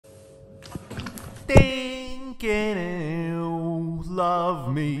Love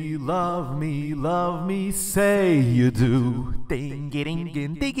me, love me, love me, say you do. Ding, ding,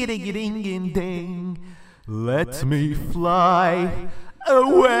 ding, ding, ding, ding, ding. Let me fly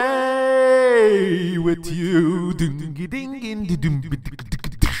away with you. Ding, ding, ding, ding, ding.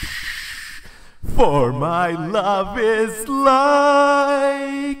 For my love is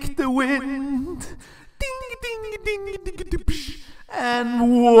like the wind. Ding, ding, ding, ding, ding,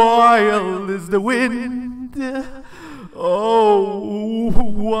 and wild is the wind. Oh,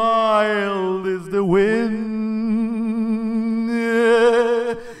 wild is the wind.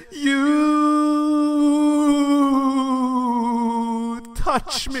 You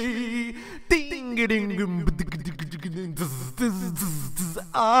touch me. Ding, ding, ding, ding.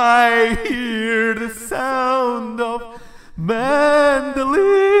 I hear the sound of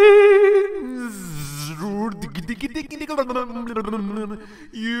mandolins.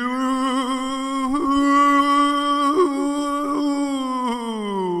 You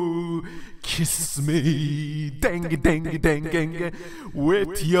kiss me, dang, dang, dang, dang.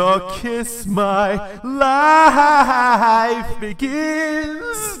 With your kiss, my life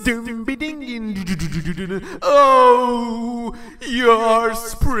begins. Oh, your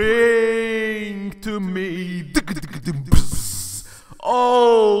spring to me.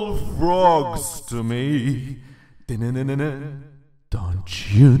 All frogs to me.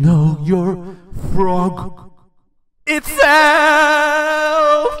 Don't you know your frog itself?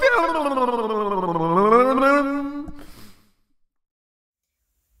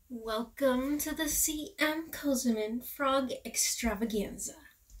 Welcome to the CM Kosemen Frog Extravaganza.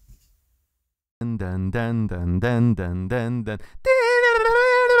 Dun, dun, dun, dun, dun, dun, dun, dun.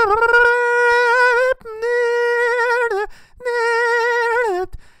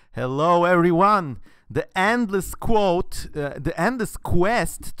 Hello everyone. The endless quest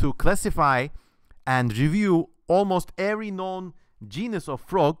to classify and review almost every known genus of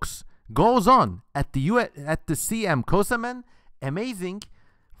frogs goes on at the CM Kosemen Amazing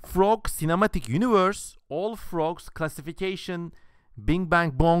Frog Cinematic Universe All Frogs Classification Bing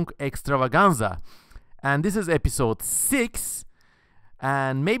Bang Bong Extravaganza. And this is episode 6.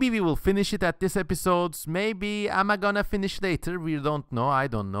 And maybe we will finish it at this episode. Maybe I'm gonna finish later. We don't know. I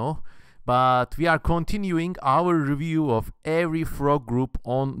don't know. But we are continuing our review of every frog group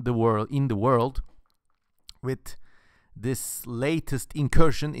in the world with this latest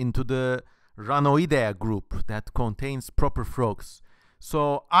incursion into the Rhanoidea group that contains proper frogs.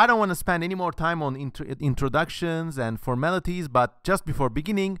 So I don't want to spend any more time on introductions and formalities, but just before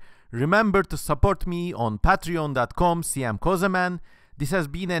beginning, remember to support me on patreon.com/cmkosemen. This has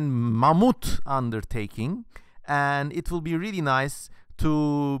been a mammoth undertaking, and it will be really nice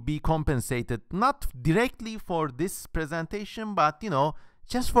to be compensated, not directly for this presentation, but,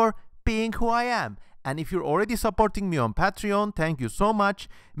 just for being who I am. And if you're already supporting me on Patreon, thank you so much.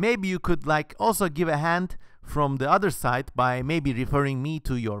 Maybe you could also give a hand from the other side by maybe referring me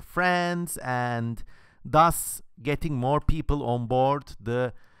to your friends and thus getting more people on board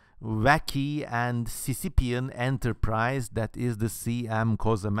the wacky and Sisyphean enterprise that is the CM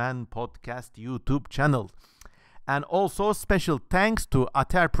Kosemen podcast YouTube channel. And also special thanks to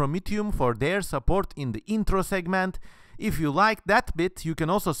Ater Prometheum for their support in the intro segment. If you like that bit, you can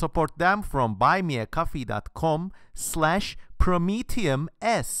also support them from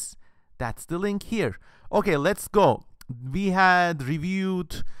buymeacoffee.com/prometheums. That's the link here. Okay, let's go. We had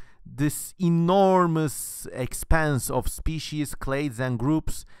reviewed this enormous expanse of species, clades, and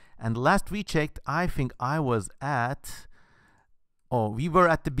groups. And last we checked, I think I was at... we were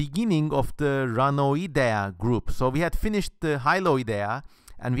at the beginning of the Rhanoidea group. So we had finished the Hyloidea,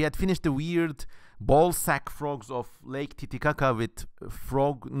 and we had finished the weird ball sack frogs of Lake Titicaca with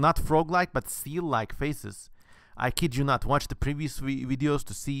not frog-like, but seal-like faces. I kid you not, watch the previous videos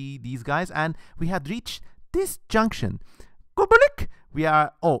to see these guys, and we had reached this junction. We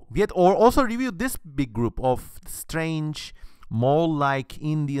had also reviewed this big group of strange mole-like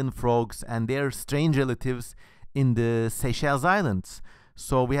Indian frogs and their strange relatives in the Seychelles Islands.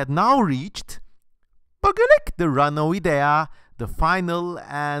 So we had now reached the Rhanoidea, the final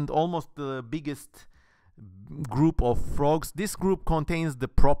and almost the biggest group of frogs. This group contains the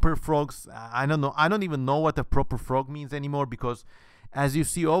proper frogs. I don't even know what a proper frog means anymore, because as you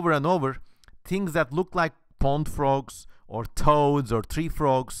see over and over, things that look like pond frogs or toads or tree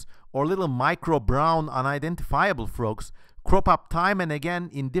frogs or little micro brown unidentifiable frogs crop up time and again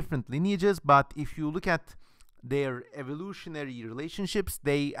in different lineages. But if you look at their evolutionary relationships,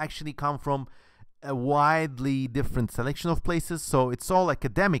 they actually come from a widely different selection of places. So it's all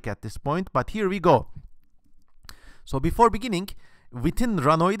academic at this point, but here we go. So before beginning, within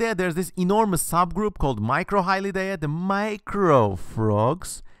Ranoidea, there's this enormous subgroup called Microhylidea, the micro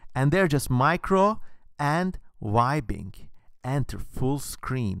frogs, and they're just micro and vibing. Enter full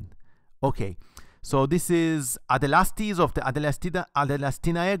screen. Okay, so this is Adelastes of the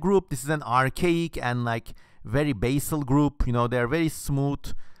Adelastinae group. This is an archaic and like very basal group. You know, they're very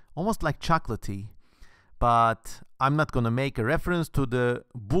smooth, almost like chocolatey. But I'm not gonna make a reference to the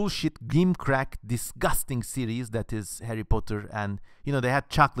bullshit gimcrack disgusting series that is Harry Potter, and you know, they had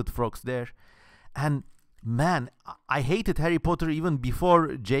chocolate frogs there. And man, I hated Harry Potter even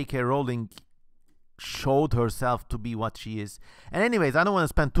before J.K. Rowling showed herself to be what she is. And anyways, I don't want to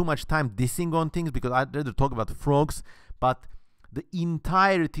spend too much time dissing on things because I'd rather talk about the frogs. But the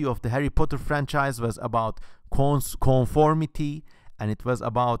entirety of the Harry Potter franchise was about conformity, and it was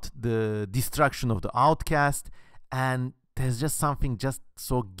about the destruction of the outcast. And there's just something just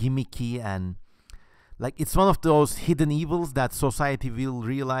so gimmicky, and like it's one of those hidden evils that society will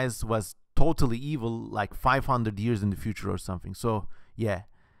realize was totally evil like 500 years in the future or something. So yeah,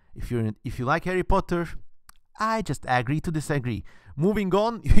 if you like Harry Potter, I just agree to disagree. Moving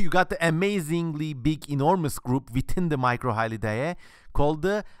on, you got the amazingly big, enormous group within the Microhylidae called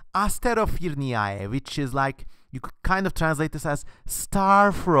the Asterophyrniae, which is like, you could kind of translate this as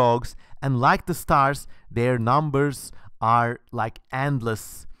star frogs, and like the stars, their numbers are like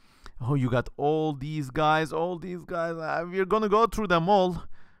endless. Oh, you got all these guys. We're gonna go through them all.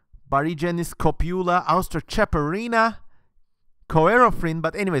 Barygenis, Copula, Austrochaperina, Coerophrin.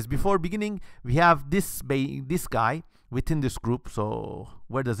 But anyways, before beginning, we have this guy within this group. So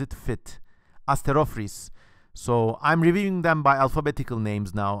where does it fit? Asterophris. So I'm reviewing them by alphabetical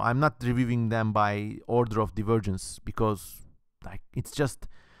names now. I'm not reviewing them by order of divergence because like it's just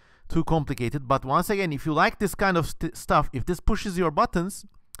too complicated. But once again, if you like this kind of stuff, if this pushes your buttons,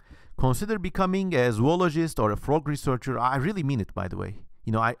 consider becoming a zoologist or a frog researcher. I really mean it, by the way.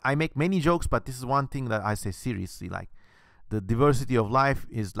 You know, I make many jokes, but this is one thing that I say seriously. Like, the diversity of life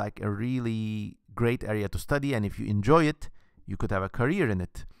is like a really great area to study, and if you enjoy it, you could have a career in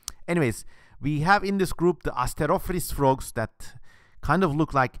it. Anyways, we have in this group the Asterophris frogs that kind of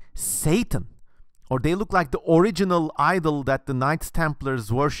look like Satan, or they look like the original idol that the Knights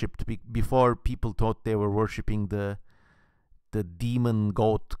Templars worshipped before people thought they were worshipping the demon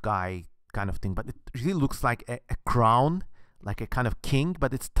goat guy kind of thing. But it really looks like a crown, like a kind of king,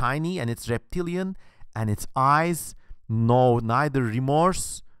 but it's tiny and it's reptilian, and its eyes know neither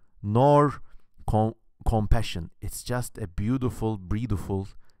remorse nor compassion. It's just a beautiful, beautiful,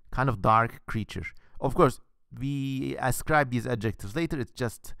 kind of dark creature. Of course, we ascribe these adjectives later. It's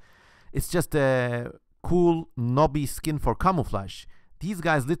just a cool, knobby skin for camouflage. These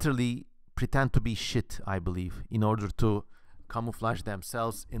guys literally pretend to be shit, I believe, in order to camouflage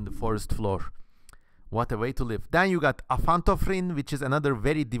themselves in the forest floor. What a way to live. Then you got Aphantophrin, which is another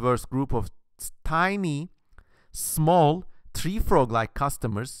very diverse group of tiny, small, tree frog-like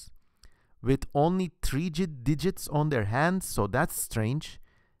customers with only 3 digits on their hands, so that's strange.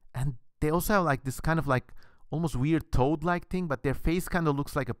 And they also have like this kind of like almost weird toad-like thing, but their face kind of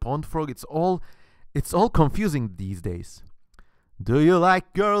looks like a pond frog. It's all confusing these days. Do you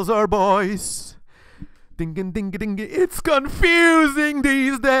like girls or boys? Ding ding ding ding. It's confusing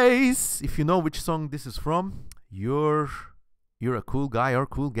these days. If you know which song this is from, you're a cool guy or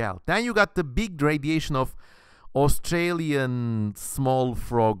cool gal. Then you got the big radiation of Australian small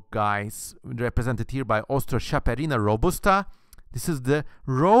frog guys, represented here by Austrochaperina robusta. This is the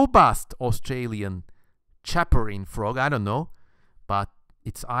robust Australian chaperine frog. I don't know, but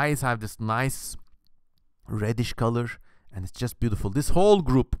its eyes have this nice reddish color, and it's just beautiful. This whole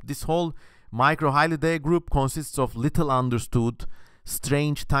group, this whole Microhylidae group consists of little understood,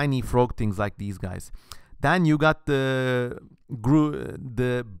 strange, tiny frog things like these guys. Then you got the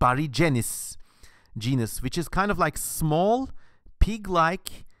Barygenis genus, which is kind of like small,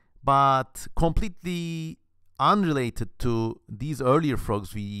 pig-like, but completely unrelated to these earlier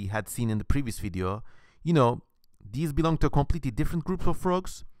frogs we had seen in the previous video. You know, these belong to a completely different group of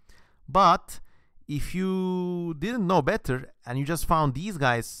frogs. But if you didn't know better and you just found these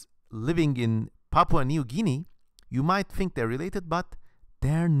guys living in Papua New Guinea, you might think they're related, but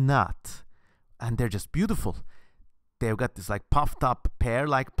they're not. And they're just beautiful. They've got this like puffed up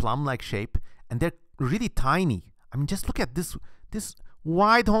pear-like, plum-like shape, and they're really tiny. I mean, just look at this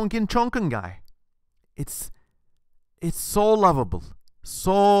wide honkin' chonkin' guy. It's so lovable,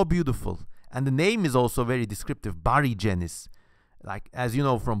 so beautiful. And the name is also very descriptive, Barygenis. Like, as you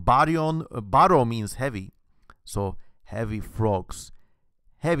know from baryon, baro means heavy. So heavy frogs,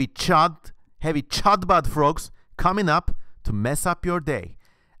 heavy chudbud frogs coming up to mess up your day.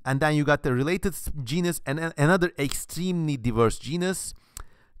 And then you got the related genus and another extremely diverse genus,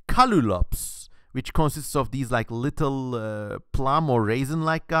 Calulops, which consists of these like little plum or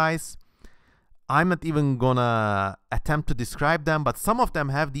raisin-like guys. I'm not even gonna attempt to describe them, but some of them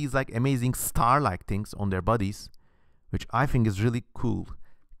have these like amazing star-like things on their bodies, which I think is really cool.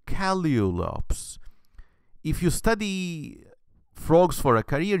 Calulops. If you study frogs for a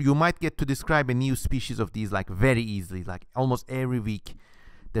career, you might get to describe a new species of these like very easily. Like almost every week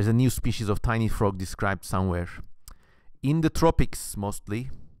there's a new species of tiny frog described somewhere in the tropics mostly.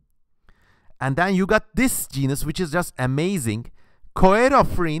 And then you got this genus, which is just amazing,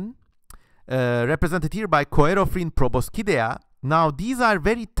 Coerophrine, represented here by Coerophrine proboscidea. Now these are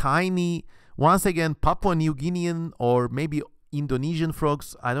very tiny, once again Papua New Guinean or maybe Indonesian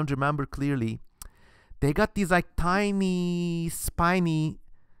frogs, I don't remember clearly. They got these like tiny spiny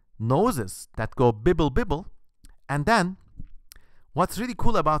noses that go bibble bibble. And then what's really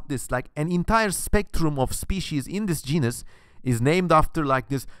cool about this, like an entire spectrum of species in this genus is named after like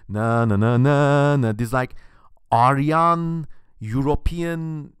this na na na na na, this like Aryan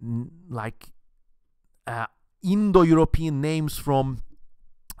European, like Indo-European names from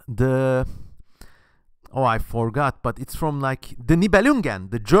the, oh I forgot, but it's from like the Nibelungen,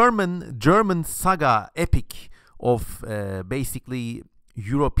 the German saga epic of basically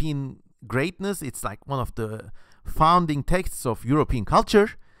European greatness. It's like one of the founding texts of European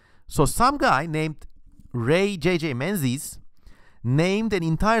culture. So some guy named Ray J.J. Menzies named an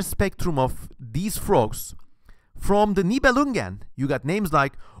entire spectrum of these frogs from the Nibelungen. You got names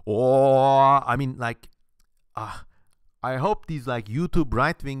like, I hope these like YouTube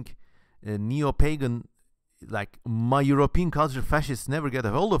right-wing neo-pagan, like my European culture fascists never get a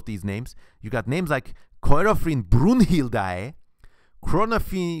hold of these names. You got names like Coerophrine Brunhildae,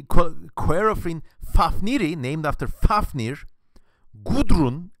 Coerophrine Fafniri, named after Fafnir,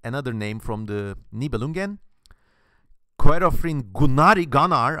 Gudrun, another name from the Nibelungen, Coerophrine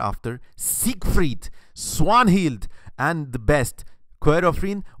Gunnar, after Siegfried, Swanhild, and the best,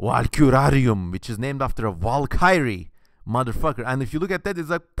 Coerophrine Valkyrarium, which is named after a Valkyrie motherfucker. And if you look at that, it's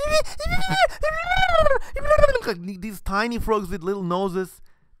like these tiny frogs with little noses.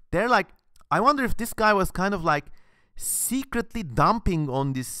 They're like, I wonder if this guy was kind of like secretly dumping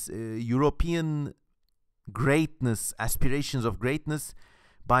on this European greatness, aspirations of greatness,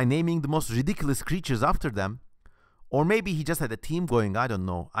 by naming the most ridiculous creatures after them. Or maybe he just had a team going, I don't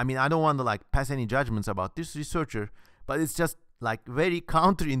know. I mean, I don't want to like pass any judgments about this researcher, but it's just like very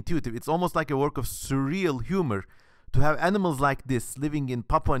counterintuitive. It's almost like a work of surreal humor to have animals like this living in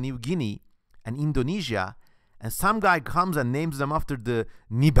Papua New Guinea and Indonesia, and some guy comes and names them after the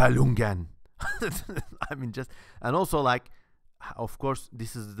Nibelungen. I mean, just, and also like, of course,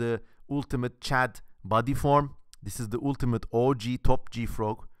 this is the ultimate Chad body form. This is the ultimate OG top G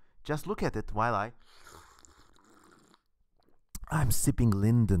frog. Just look at it while I'm sipping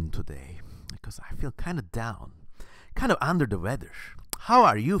Linden today because I feel kind of down, kind of under the weather. How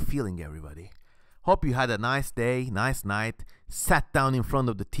are you feeling, everybody? Hope you had a nice day, nice night, sat down in front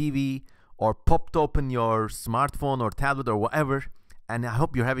of the TV or popped open your smartphone or tablet or whatever, and I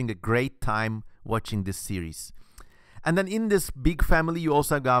hope you're having a great time watching this series. And then in this big family, you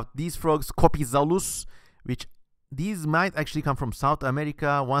also got these frogs, Copizalus, which these might actually come from South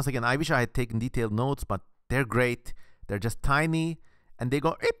America. Once again, I wish I had taken detailed notes, but they're great. They're just tiny, and they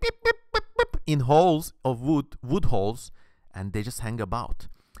go in holes of wood holes, and they just hang about.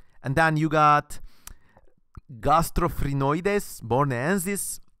 And then you got Gastrophrinoides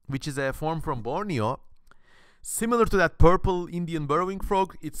borneensis, which is a form from Borneo. Similar to that purple Indian burrowing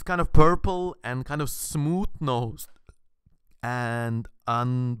frog, it's kind of purple and kind of smooth-nosed, and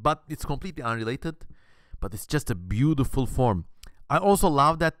but it's completely unrelated. But it's just a beautiful form. I also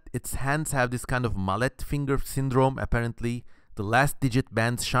love that its hands have this kind of mallet finger syndrome, apparently. The last digit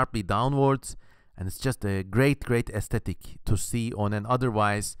bends sharply downwards, and it's just a great aesthetic to see on an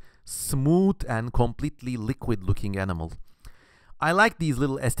otherwise smooth and completely liquid looking animal. I like these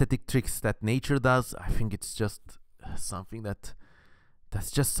little aesthetic tricks that nature does. I think it's just something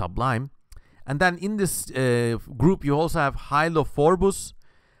that's just sublime. And then in this group you also have Hyloforbus.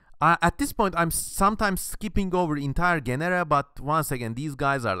 At this point, I'm sometimes skipping over entire genera, but once again, these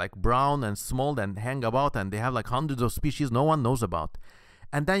guys are like brown and small and hang about, and they have like hundreds of species no one knows about.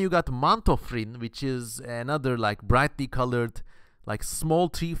 And then you got Mantophrine, which is another like brightly colored, like small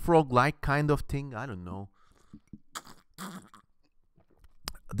tree frog-like kind of thing. I don't know.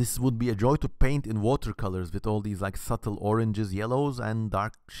 This would be a joy to paint in watercolors with all these like subtle oranges, yellows, and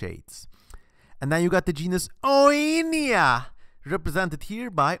dark shades. And then you got the genus Oinia, represented here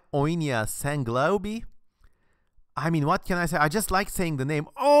by Oinia sanglaubi. I mean, what can I say? I just like saying the name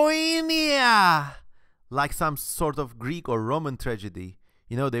Oinia, like some sort of Greek or Roman tragedy.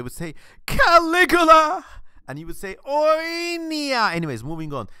 You know, they would say Caligula, and you would say Oinia. Anyways,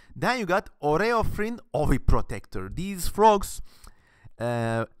 moving on. Then you got Oreophrin oviprotector. These frogs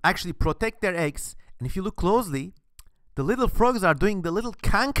actually protect their eggs, and if you look closely, the little frogs are doing the little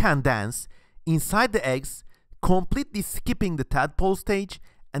can-can dance inside the eggs, completely skipping the tadpole stage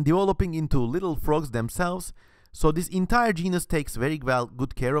and developing into little frogs themselves. So this entire genus takes very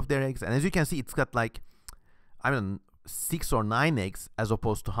good care of their eggs, and as you can see, it's got like, I don't know, 6 or 9 eggs as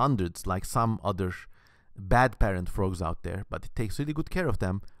opposed to hundreds like some other bad parent frogs out there, but it takes really good care of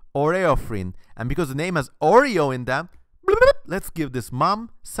them. Oreophrin, and because the name has Oreo in them, let's give this mom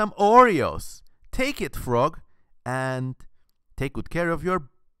some Oreos. Take it, frog, and take good care of your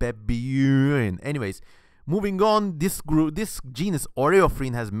baby. Anyways, moving on, this genus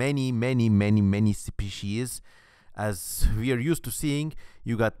Oreophrin has many species, as we are used to seeing.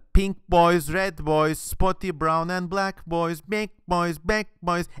 You got pink boys, red boys, spotty brown and black boys, black boys,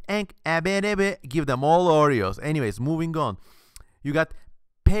 give them all Oreos. Anyways, moving on. You got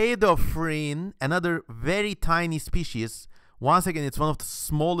Pedophrine, another very tiny species. Once again, it's one of the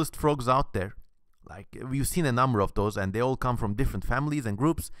smallest frogs out there. Like, we've seen a number of those, and they all come from different families and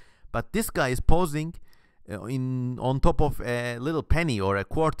groups. But this guy is posing on top of a little penny or a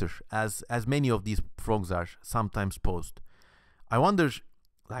quarter, as many of these frogs are sometimes posed. I wonder,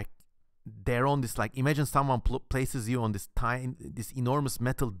 like, they're on this, like, imagine someone places you on this enormous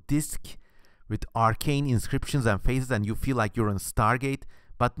metal disc with arcane inscriptions and faces, and you feel like you're on Stargate.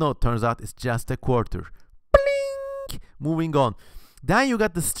 But no, it turns out it's just a quarter. Blink! Moving on. Then you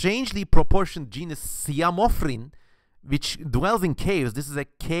got the strangely proportioned genus Siamophrin, which dwells in caves. This is a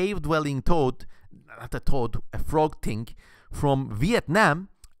cave-dwelling toad, not a toad, a frog thing, from Vietnam,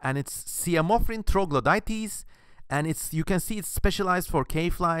 and it's Siamophrin troglodytes, and you can see it's specialized for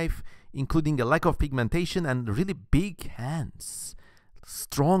cave life, including a lack of pigmentation and really big hands.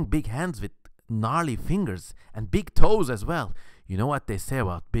 Strong big hands with gnarly fingers and big toes as well. You know what they say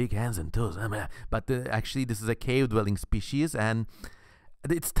about big hands and toes. But actually, this is a cave-dwelling species, and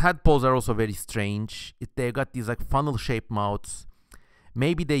its tadpoles are also very strange. They got these like funnel-shaped mouths.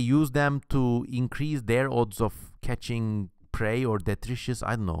 Maybe they use them to increase their odds of catching prey or detritus.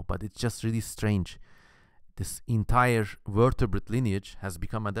 I don't know, but it's just really strange. This entire vertebrate lineage has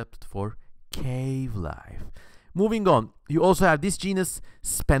become adapted for cave life. Moving on, you also have this genus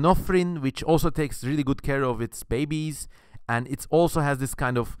Spenophrin, which also takes really good care of its babies, and it also has this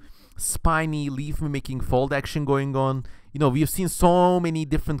kind of spiny leaf mimicking fold action going on. You know, we've seen so many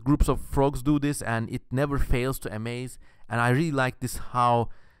different groups of frogs do this, and it never fails to amaze. And I really like this, how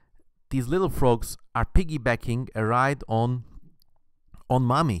these little frogs are piggybacking a ride on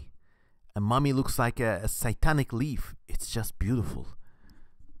mommy, and mommy looks like a satanic leaf. It's just beautiful.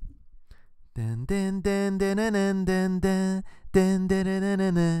 Dun dun dun dun dun dun dun dun dun dun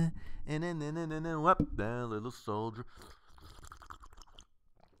dun dun, little soldier.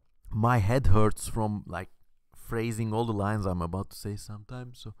 My head hurts from like phrasing all the lines I'm about to say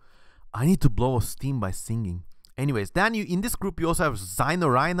sometimes, so I need to blow off steam by singing. Anyways, then in this group you also have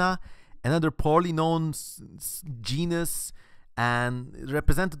Zynorhina, another poorly known genus, and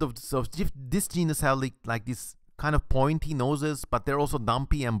representatives of this genus have like these kind of pointy noses, but they're also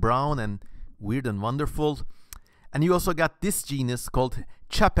dumpy and brown and weird and wonderful. And you also got this genus called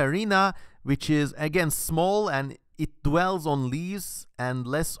Chaperina, which is again small, and it dwells on leaves and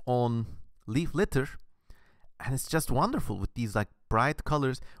less on leaf litter, and it's just wonderful with these like bright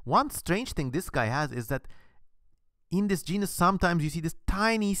colors. One strange thing this guy has is that in this genus sometimes you see this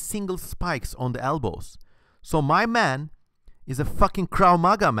tiny single spikes on the elbows. So my man is a fucking Krav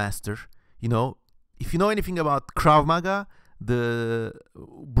Maga master. You know, if you know anything about Krav Maga, the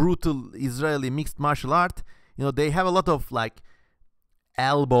brutal Israeli mixed martial art, you know, they have a lot of like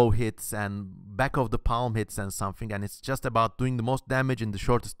elbow hits and back of the palm hits and something, and it's just about doing the most damage in the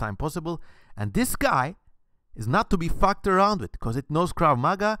shortest time possible. And this guy is not to be fucked around with, because it knows Krav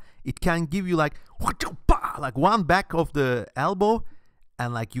Maga. It can give you like one back of the elbow,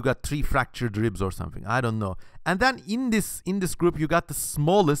 and like you got 3 fractured ribs or something. I don't know. And then in this group you got the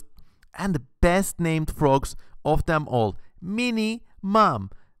smallest and the best named frogs of them all, Mini Mom.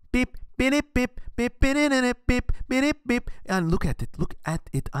 Beep, beep, beep, beep, beep, beep, beep, beep. And look at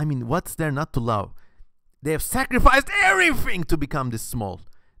it. I mean, what's there not to love? They have sacrificed everything to become this small.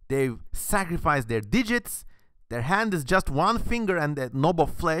 They've sacrificed their digits. Their hand is just one finger and a knob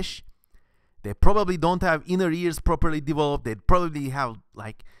of flesh. They probably don't have inner ears properly developed. They probably have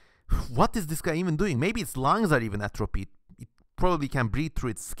like, what is this guy even doing? Maybe its lungs are even atrophied. It probably can breathe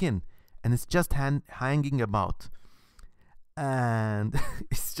through its skin, and it's just hanging about. and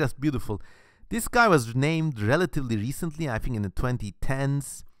it's just beautiful. This guy was named relatively recently, I think in the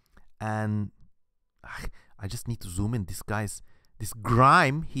 2010s, and I just need to zoom in. This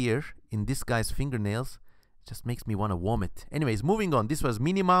grime here in this guy's fingernails just makes me want to vomit. Anyways, moving on. This was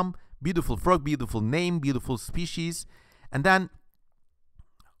minimum. Beautiful frog, beautiful name, beautiful species. And then,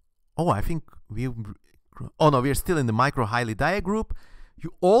 I think we're still in the microhylidae group.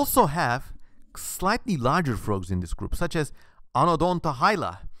 You also have slightly larger frogs in this group, such as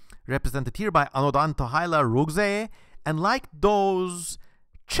Anodontohyla, represented here by Anodontohyla ruxae. And like those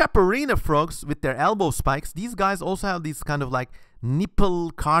Chaparina frogs with their elbow spikes, these guys also have these kind of like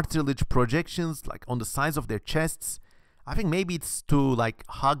nipple cartilage projections like on the sides of their chests. I think maybe it's to like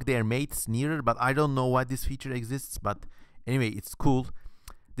hug their mates nearer, but I don't know why this feature exists. But anyway, it's cool.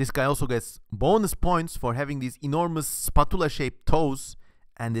 This guy also gets bonus points for having these enormous spatula-shaped toes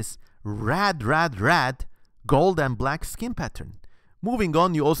and this rad gold and black skin pattern. Moving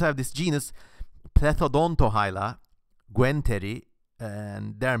on, you also have this genus Plethodontohyla guenteri,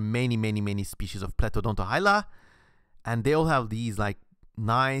 and there are many species of Plethodontohyla, and they all have these like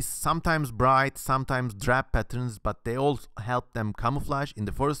nice, sometimes bright, sometimes drab patterns, but they all help them camouflage in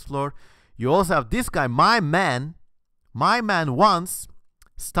the forest floor. You also have this guy, my man once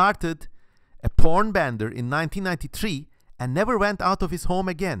started a porn bender in 1993 and never went out of his home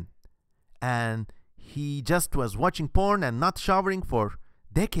again. And he just was watching porn and not showering for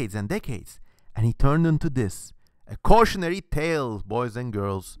decades and decades. And he turned into this. A cautionary tale, boys and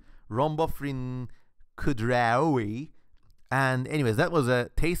girls. Rhombophorin kudraui. And anyways, that was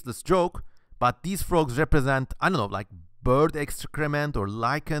a tasteless joke. But these frogs represent, I don't know, like bird excrement or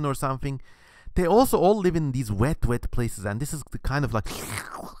lichen or something. They also all live in these wet places. And this is the kind of like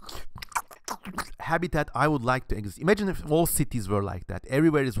habitat I would like to exist. Imagine if all cities were like that.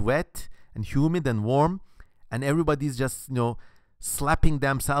 Everywhere is wet and humid and warm, and everybody's just, slapping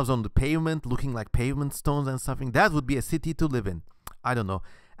themselves on the pavement, looking like pavement stones and something. That would be a city to live in. I don't know.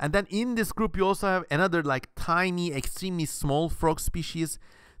 And then in this group, you also have another like tiny, extremely small frog species,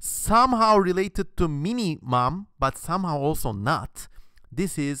 somehow related to minimum, but somehow also not.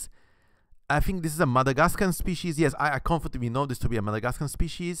 I think this is a Madagascan species. Yes, I comfortably know this to be a Madagascan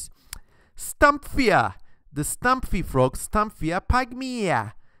species. Stumphia, the stumphy frog, Stumphia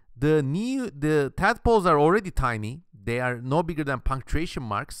pygmea. The tadpoles are already tiny. They are no bigger than punctuation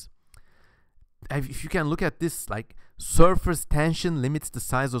marks. If you can look at this, like surface tension limits the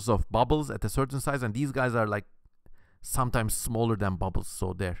sizes of bubbles at a certain size, and these guys are like sometimes smaller than bubbles.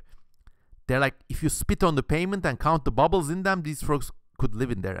 So they're like, if you spit on the pavement and count the bubbles in them, these frogs could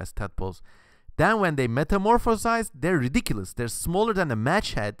live in there as tadpoles. Then when they metamorphosize, they're ridiculous. They're smaller than a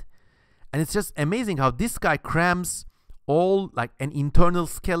match head, and it's just amazing how this guy crams all like an internal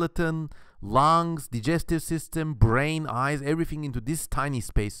skeleton, lungs, digestive system, brain, eyes, everything into this tiny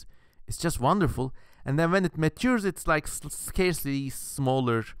space. It's just wonderful. And then when it matures, it's like scarcely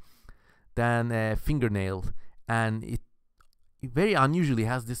smaller than a fingernail, and it very unusually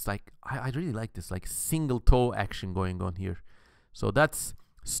has this like, I really like this like single toe action going on here. So that's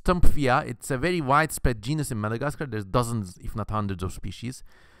Stumphia. It's a very widespread genus in Madagascar. There's dozens, if not hundreds of species,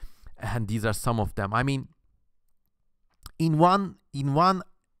 and these are some of them. I mean, in one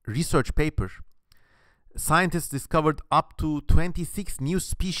research paper, scientists discovered up to 26 new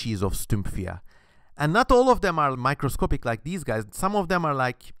species of Stumphia, and not all of them are microscopic like these guys. Some of them are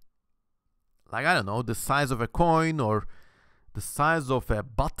like I don't know, the size of a coin, or the size of a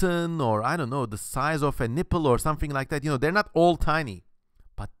button, or I don't know, the size of a nipple or something like that. They're not all tiny,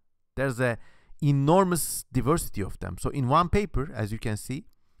 but there's a enormous diversity of them. So in one paper, as you can see,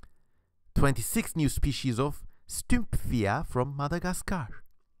 26 new species of Stumphia from Madagascar.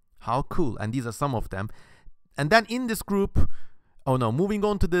 How cool. And these are some of them. And then in this group, moving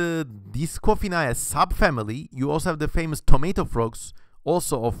on to the Discophinae subfamily, you also have the famous tomato frogs,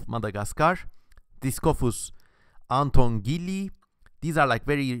 also of Madagascar, Discophus antongili. These are like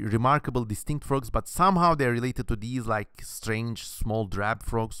very remarkable, distinct frogs, but somehow they're related to these like strange small drab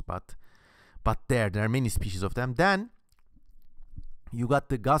frogs, but there are many species of them. Then you got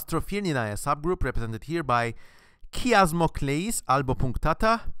the Gastrophirinae subgroup, represented here by Chiasmocleis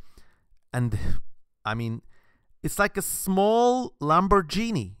albopunctata. And I mean, it's like a small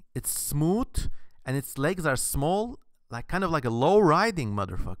Lamborghini. It's smooth and its legs are small, like kind of like a low riding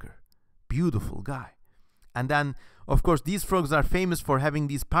motherfucker. Beautiful guy. And then, of course, these frogs are famous for having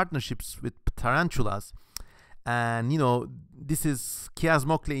these partnerships with tarantulas. And, this is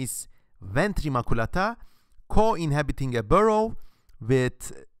Chiasmocleis ventrimaculata, co-inhabiting a burrow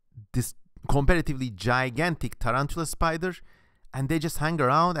with this comparatively gigantic tarantula spider, and they just hang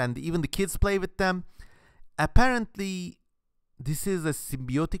around, and even the kids play with them. Apparently, this is a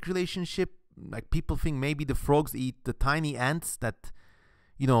symbiotic relationship. Like, people think maybe the frogs eat the tiny ants that,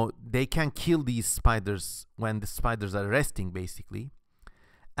 you know, they can kill these spiders when the spiders are resting, basically.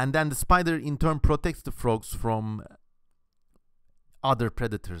 And then the spider in turn protects the frogs from other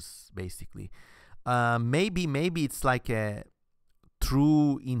predators, basically. Maybe it's like a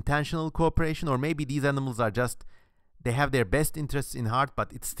true intentional cooperation, or maybe these animals are just, they have their best interests in heart,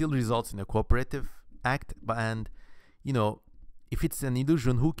 but it still results in a cooperative act. And, you know, if it's an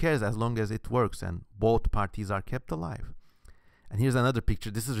illusion, who cares, as long as it works and both parties are kept alive. And here's another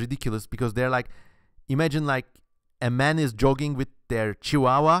picture. This is ridiculous because they're like, imagine like a man is jogging with their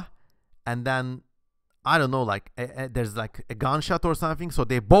chihuahua, and then, I don't know, like there's like a gunshot or something, so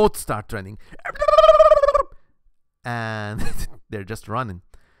they both start running. And they're just running.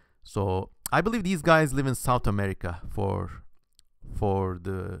 So I believe these guys live in South America, for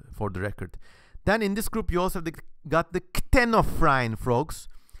the record. Then in this group you also got the ctenophrine frogs.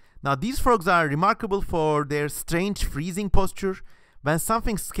 Now these frogs are remarkable for their strange freezing posture. When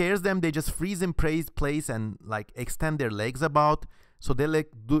something scares them, they just freeze in place and like extend their legs about, so they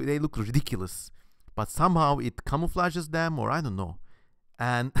look ridiculous. But somehow it camouflages them, or I don't know.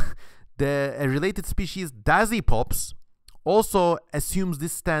 And a related species, dasypops, also assumes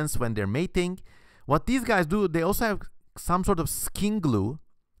this stance when they're mating. What these guys do, they also have some sort of skin glue,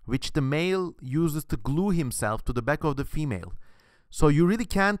 which the male uses to glue himself to the back of the female. So you really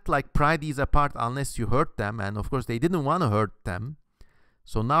can't like pry these apart unless you hurt them, and of course they didn't want to hurt them.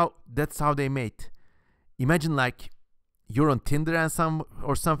 So now that's how they mate. Imagine like you're on Tinder and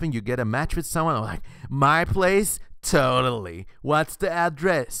something, you get a match with someone, or like, my place? Totally. What's the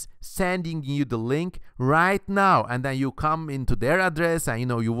address? Sending you the link right now. And then you come into their address, and you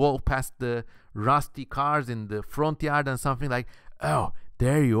know, you walk past the rusty cars in the front yard and something like, oh,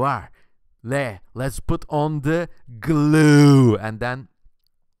 there you are. Let's put on the glue. And then,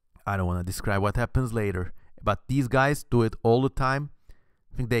 I don't want to describe what happens later, but these guys do it all the time.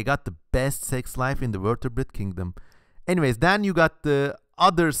 I think they got the best sex life in the vertebrate kingdom. Anyways, then you got the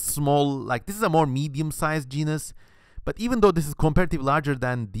other small, like this is a more medium-sized genus, but even though this is comparatively larger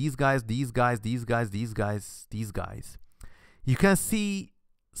than these guys, you can see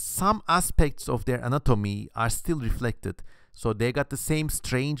some aspects of their anatomy are still reflected. So they got the same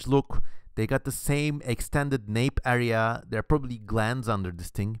strange look, they got the same extended nape area, there are probably glands under this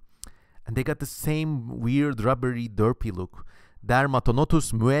thing, and they got the same weird rubbery derpy look.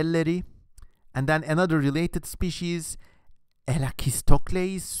 Dermatonotus muelleri. And then another related species,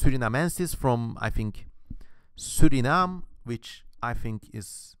 Elachistocles surinamensis, from, I think, Suriname, which I think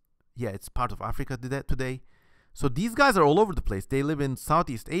is, yeah, it's part of Africa today. So these guys are all over the place. They live in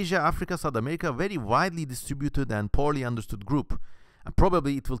Southeast Asia, Africa, South America, very widely distributed and poorly understood group. And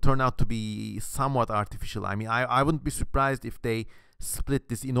probably it will turn out to be somewhat artificial. I mean, I wouldn't be surprised if they split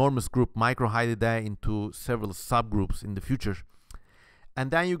this enormous group, Microhylidae, into several subgroups in the future.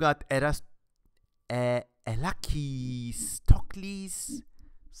 And then you got Elachistocles,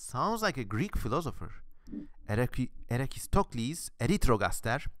 sounds like a Greek philosopher. Elachistocles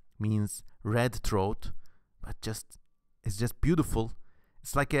erythrogaster means red throat, but it's just beautiful.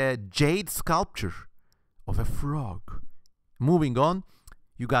 It's like a jade sculpture of a frog. Moving on,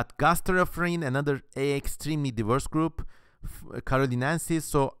 you got Gasterophrine, another extremely diverse group, Carolinensis.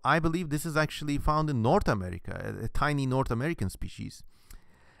 So I believe this is actually found in North America, a tiny North American species.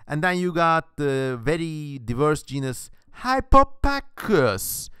 And then you got the very diverse genus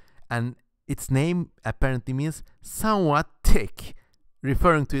Hypopaccus, and its name apparently means somewhat thick,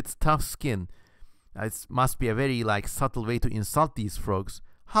 referring to its tough skin. It must be a very like subtle way to insult these frogs.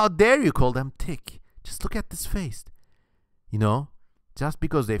 How dare you call them thick? Just look at this face. You know, just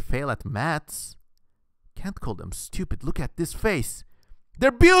because they fail at maths, can't call them stupid. Look at this face.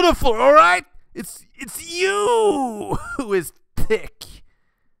 They're beautiful, all right? It's you who is thick.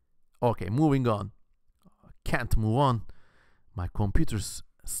 Okay, moving on. Can't move on. My computer's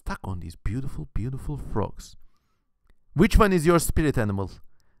stuck on these beautiful, beautiful frogs. Which one is your spirit animal?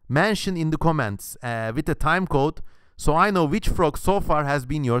 Mention in the comments with a time code, so I know which frog so far has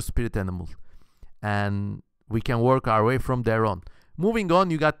been your spirit animal, and we can work our way from there on. Moving on,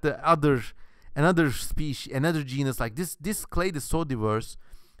 you got the another species, another genus. Like this clade is so diverse.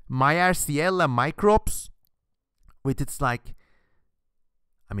 Myarciella microps, with its like,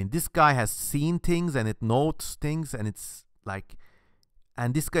 I mean, this guy has seen things and it notes things, and it's like,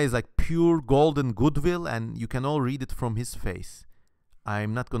 and this guy is like pure golden goodwill, and you can all read it from his face.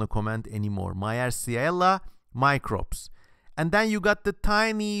 I'm not gonna comment anymore. Myarciella microps. And then you got the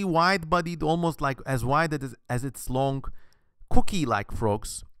tiny, wide-bodied, almost like as wide as its long, cookie-like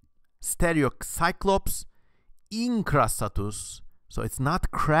frogs, Stereocyclops. incrassatus. So it's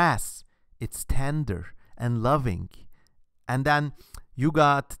not crass, it's tender and loving. And then you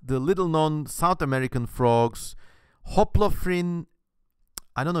got the little known South American frogs, Hoplophryn.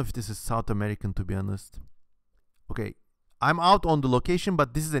 I don't know if this is South American, to be honest. Okay, I'm out on the location,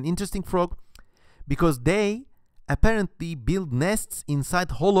 but this is an interesting frog because they apparently build nests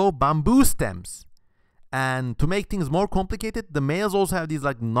inside hollow bamboo stems. And to make things more complicated, the males also have these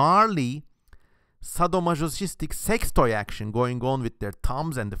like gnarly sadomasochistic sex toy action going on with their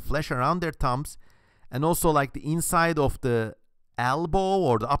thumbs and the flesh around their thumbs. And also like the inside of the elbow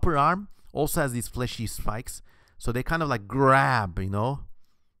or the upper arm also has these fleshy spikes. So they kind of like grab, you know.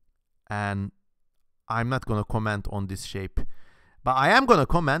 And I'm not going to comment on this shape. But I am going to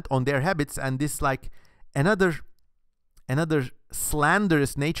comment on their habits and this like another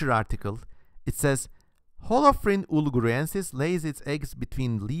slanderous Nature article. It says, Holophryn ulguruensis lays its eggs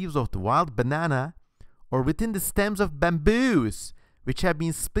between leaves of the wild banana or within the stems of bamboos, which have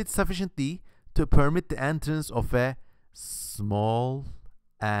been split sufficiently to permit the entrance of a small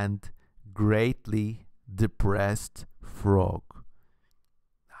and greatly depressed frog.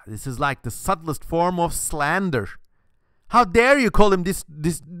 This is like the subtlest form of slander. How dare you call him this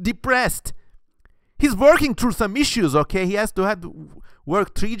depressed? He's working through some issues, okay? He has to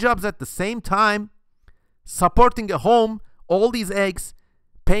work 3 jobs at the same time, supporting a home, all these eggs,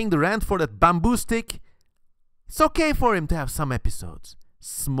 paying the rent for that bamboo stick. It's okay for him to have some episodes.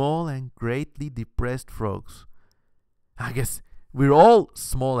 Small and greatly depressed frogs. I guess we're all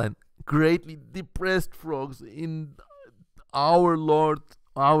small and greatly depressed frogs in our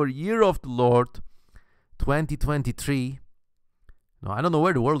year of the Lord, 2023. No, I don't know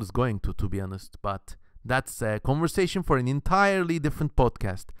where the world is going to be honest, but that's a conversation for an entirely different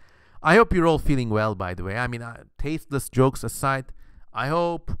podcast. I hope you're all feeling well, by the way. I mean, tasteless jokes aside, I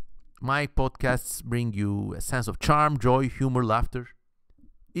hope my podcasts bring you a sense of charm, joy, humor, laughter.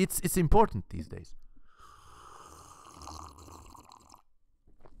 It's important these days.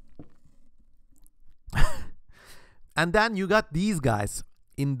 And then you got these guys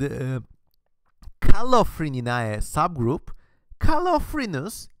in the Calophryninae subgroup,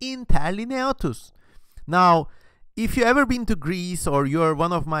 Calophrynus interlineatus. Now, if you ever been to Greece or you're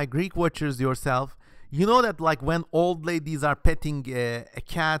one of my Greek watchers yourself, you know that like when old ladies are petting a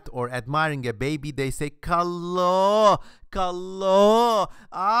cat or admiring a baby, they say kalo, kalo,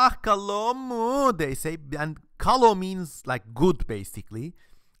 kalomu, they say, and kalo means like good basically.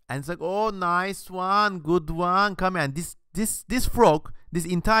 And it's like, oh, nice one, good one, come on. This frog, this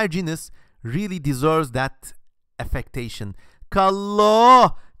entire genus really deserves that affectation.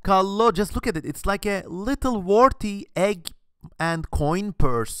 Kalo, kalo, just look at it. It's like a little warty egg and coin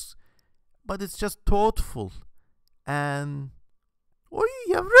purse. But it's just thoughtful. And, oy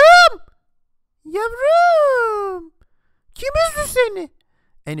yavrum, yavrum, kim üzdü seni?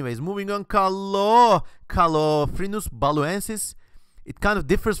 Anyways, moving on, Calophrynus baluensis. It kind of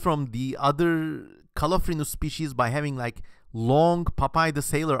differs from the other Calophrynus species by having like long Popeye the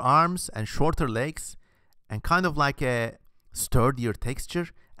Sailor arms and shorter legs and kind of like a sturdier texture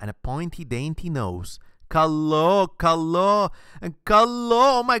and a pointy dainty nose. Calo, and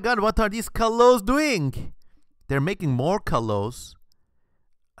calo. Oh my god, what are these calos doing? They're making more calos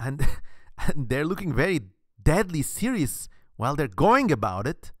and they're looking very deadly serious while they're going about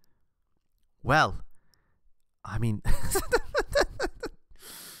it. Well, I mean,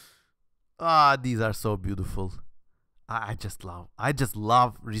 these are so beautiful. I just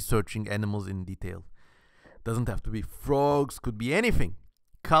love researching animals in detail. Doesn't have to be frogs, could be anything.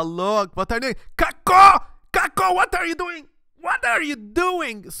 Kalo, what are you doing? Kako, what are you doing? What are you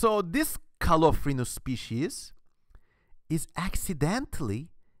doing? So this Calophrynus species is accidentally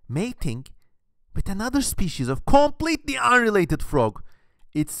mating with another species of completely unrelated frog.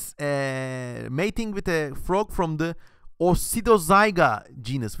 It's mating with a frog from the Ossidozyga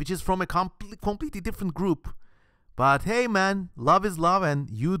genus, which is from a completely different group. But hey man, love is love and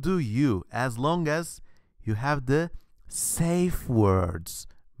you do you, as long as you have the safe words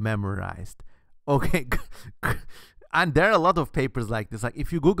memorized. Okay, and there are a lot of papers like this. Like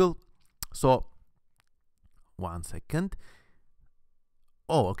if you Google, so 1 second.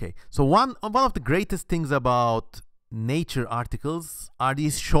 Oh, okay. So one of the greatest things about Nature articles are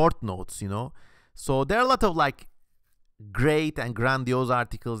these short notes, you know. So there are a lot of like great and grandiose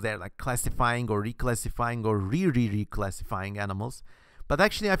articles. They're like classifying or reclassifying or reclassifying animals. But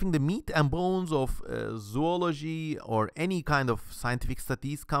actually, I think the meat and bones of zoology or any kind of scientific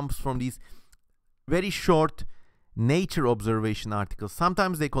studies comes from these very short nature observation articles.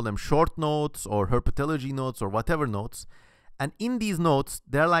 Sometimes they call them short notes or herpetology notes or whatever notes. And in these notes,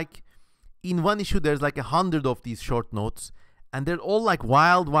 they're like in one issue there's like 100 of these short notes, and they're all like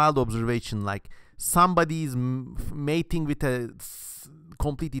wild observation, like somebody's mating with a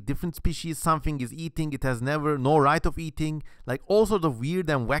completely different species, something is eating, it has no right of eating, like all sorts of weird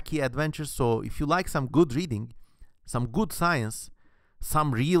and wacky adventures. So if you like some good reading, some good science,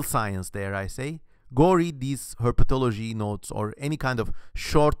 some real science, dare I say, go read these herpetology notes or any kind of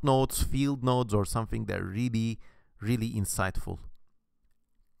short notes, field notes or something. They're really insightful.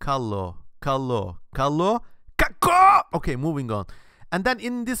 Kallo. Okay, moving on. And then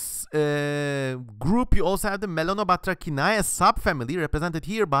in this group, you also have the Melanobatrachinae subfamily, represented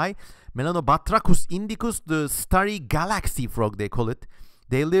here by Melanobatrachus indicus, the starry galaxy frog, they call it.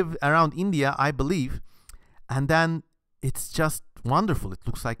 They live around India, I believe. And then it's just wonderful. It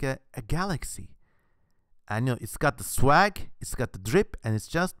looks like a galaxy. And you know, it's got the swag, it's got the drip, and it's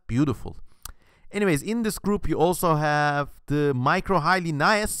just beautiful. Anyways, in this group, you also have the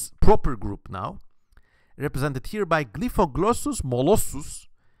Microhylinaeus proper group now, represented here by Glyphoglossus molossus.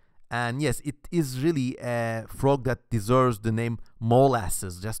 And yes, it is really a frog that deserves the name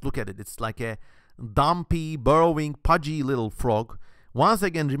molasses. Just look at it. It's like a dumpy, burrowing, pudgy little frog. Once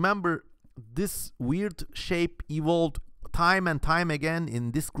again, remember, this weird shape evolved time and time again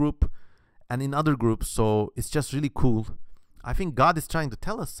in this group and in other groups, so it's just really cool. I think God is trying to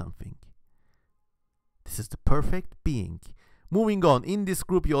tell us something. This is the perfect being. Moving on, in this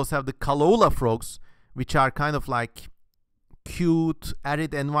group you also have the Calola frogs, which are kind of like cute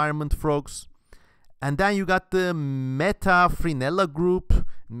arid environment frogs. And then you got the Metaphrynella group,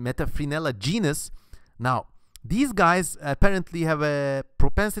 Metaphrynella genus. Now these guys apparently have a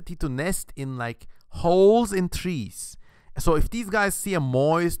propensity to nest in like holes in trees. So if these guys see a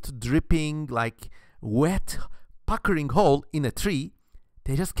moist, dripping, like wet, puckering hole in a tree,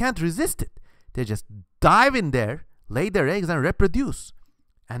 they just can't resist it. They just dive in there, lay their eggs, and reproduce.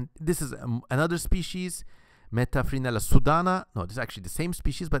 And this is another species, Metaphrynella sudana. No, this is actually the same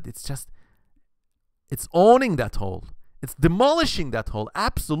species, but it's owning that hole. It's demolishing that hole,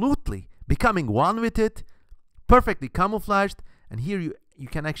 absolutely, becoming one with it, perfectly camouflaged. And here you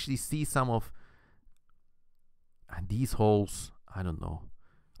can actually see some of these holes. I don't know.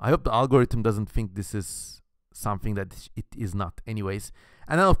 I hope the algorithm doesn't think this is something that it is not. Anyways,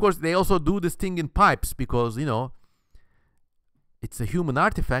 and then of course they also do this thing in pipes because, you know, it's a human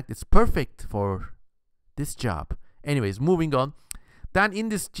artifact. It's perfect for this job. Anyways, moving on. Then in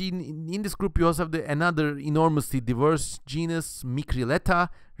this group you also have another enormously diverse genus, Micryletta,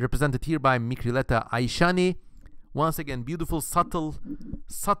 represented here by Micryletta aishani. Once again, beautiful subtle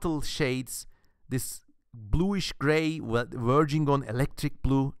shades. This bluish gray verging on electric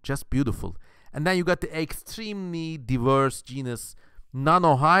blue, just beautiful. And then you got the extremely diverse genus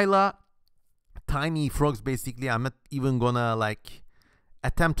Nanohyla, tiny frogs basically. I'm not even gonna like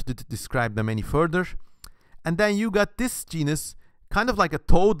attempt to describe them any further. And then you got this genus, kind of like a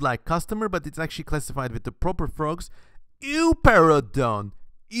toad-like customer, but it's actually classified with the proper frogs, Euperodon.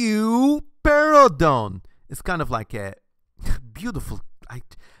 It's kind of like a beautiful,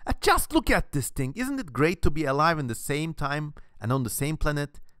 just look at this thing. Isn't it great to be alive in the same time and on the same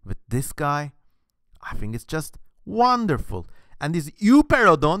planet with this guy? I think it's just wonderful. And these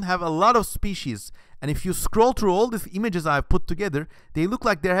Euperodon have a lot of species. And if you scroll through all these images I've put together, they look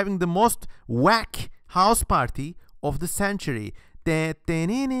like they're having the most whack house party of the century. Euperodon,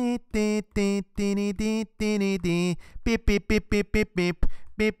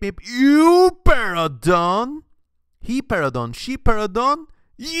 Heperodon, Sheperodon,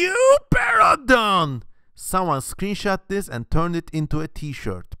 Euperodon. Someone screenshot this and turn it into a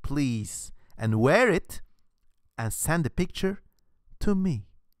t-shirt, please, and wear it and send a picture to me.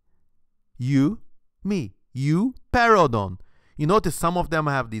 Euperodon. You notice some of them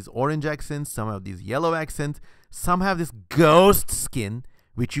have these orange accents, some have these yellow accents, some have this ghost skin,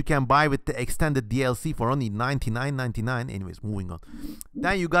 which you can buy with the extended DLC for only $99.99. Anyways, moving on.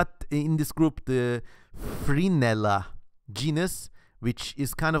 Then you got in this group the Phryneella genus, which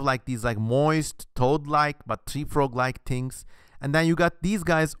is kind of like these like moist, toad-like, but tree frog-like things. And then you got these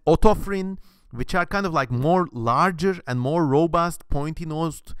guys, Otophryn, which are kind of like more larger and more robust,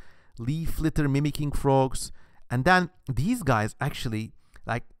 pointy-nosed, leaf litter mimicking frogs. And then these guys actually,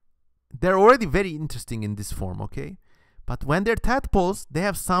 like, they're already very interesting in this form, okay? But when they're tadpoles, they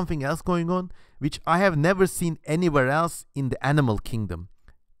have something else going on, which I have never seen anywhere else in the animal kingdom.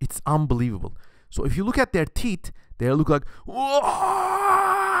 It's unbelievable. So if you look at their teeth, they look like,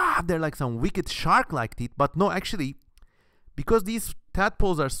 they're like some wicked shark-like teeth. But no, actually, because these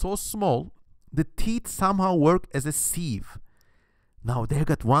tadpoles are so small, the teeth somehow work as a sieve. Now they've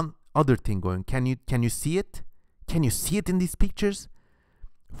got one other thing going. Can you see it? Can you see it in these pictures?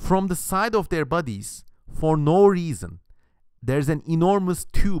 from the side of their bodies, for no reason, there's an enormous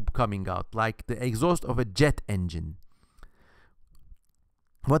tube coming out, like the exhaust of a jet engine.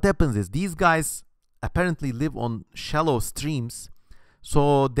 What happens is these guys apparently live on shallow streams,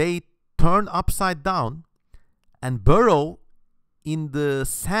 so they turn upside down and burrow in the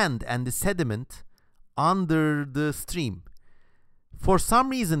sand and the sediment under the stream. For some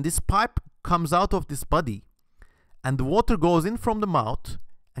reason, this pipe comes out of this body, and the water goes in from the mouth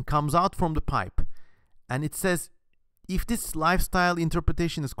and comes out from the pipe. And it says, if this lifestyle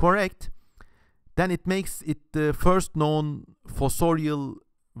interpretation is correct, then it makes it the first known fossorial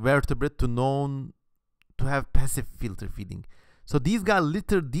vertebrate to have passive filter feeding. So these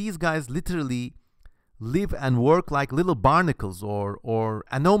guys literally live and work like little barnacles or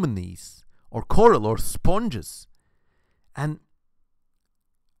anemones or coral or sponges. And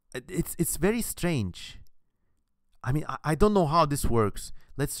it's very strange. I mean, I don't know how this works.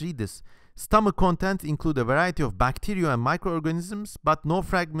 Let's read this. Stomach contents include a variety of bacteria and microorganisms, but no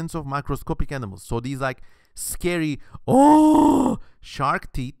fragments of microscopic animals. So these like scary,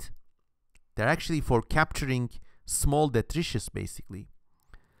 shark teeth, they're actually for capturing small detritus, basically.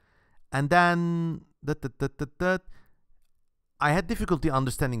 And then, I had difficulty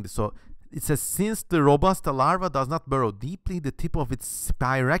understanding this. So it says, since the robusta larva does not burrow deeply, the tip of its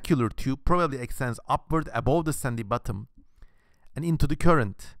spiracular tube probably extends upward above the sandy bottom and into the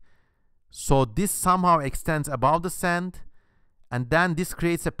current. So this somehow extends above the sand, and then this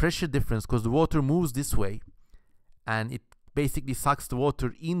creates a pressure difference because the water moves this way, and it basically sucks the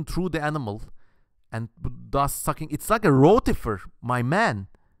water in through the animal and thus sucking. It's like a rotifer, my man.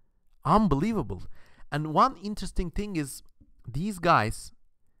 Unbelievable. And one interesting thing is these guys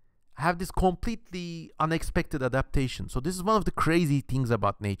have this completely unexpected adaptation. So this is one of the crazy things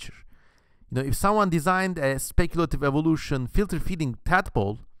about nature. You know, if someone designed a speculative evolution filter feeding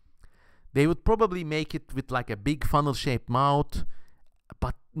tadpole, they would probably make it with like a big funnel shaped mouth,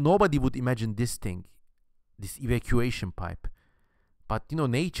 but nobody would imagine this thing, this evacuation pipe. But you know,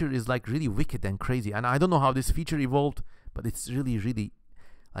 nature is like really wicked and crazy, and I don't know how this feature evolved, but it's really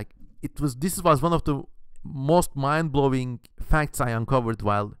like this was one of the most mind-blowing facts I uncovered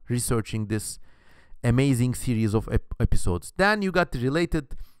while researching this amazing series of episodes. Then you got the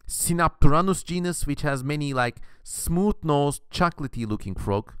related Synapturanus genus, which has many like smooth-nosed, chocolatey looking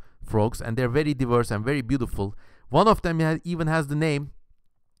frogs, and they're very diverse and very beautiful. One of them even has the name,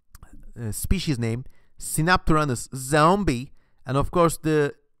 species name, Synapturanus zombie, and of course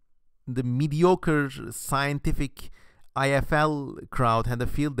the mediocre scientific IFL crowd had a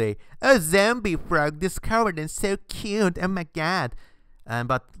field day. A zombie frog discovered and so cute, oh my god.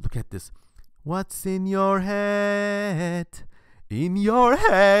 But look at this. What's in your head? In your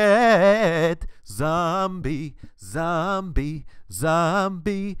head, zombie, zombie,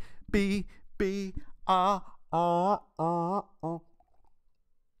 zombie,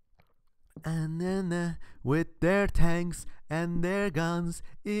 and then with their tanks and their guns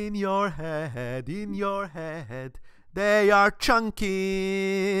in your head, they are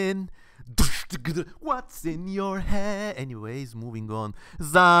chunking. What's in your head? Anyways, moving on.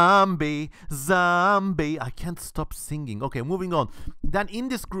 Zombie, zombie. I can't stop singing. Okay, moving on. Then in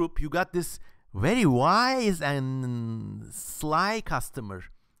this group, you got this very wise and sly customer,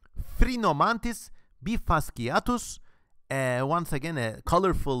 Phrynomantis bifasciatus. Once again, a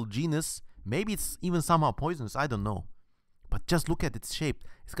colorful genus. Maybe it's even somehow poisonous. I don't know. But just look at its shape.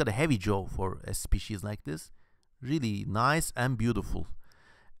 It's got a heavy jaw for a species like this. Really nice and beautiful.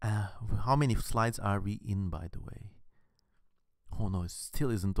 How many slides are we in, by the way? Oh no, it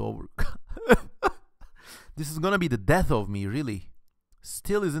still isn't over. This is gonna be the death of me, really.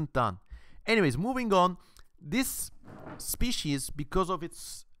 Still isn't done. Anyways, moving on. This species, because of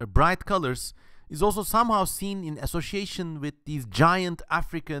its bright colors, is also somehow seen in association with these giant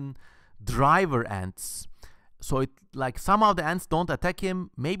African driver ants. So it like somehow the ants don't attack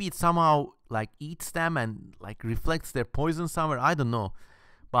him. Maybe it somehow like eats them and like reflects their poison somewhere. I don't know.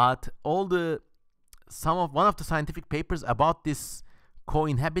 But one of the scientific papers about this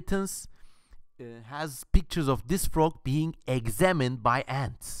co-inhabitants has pictures of this frog being examined by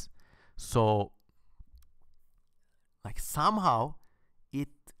ants. So like somehow it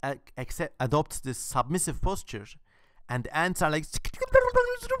adopts this submissive posture, and the ants are like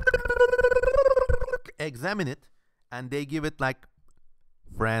examine it, and they give it like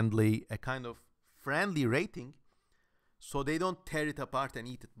a kind of friendly rating, so they don't tear it apart and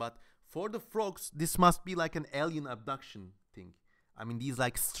eat it. But for the frogs, this must be like an alien abduction thing. I mean, these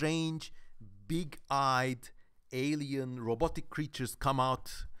like strange, big-eyed, alien, robotic creatures come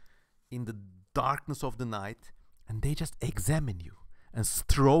out in the darkness of the night, and they just examine you. and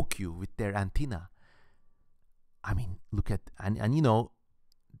stroke you with their antenna. I mean, look at, and you know,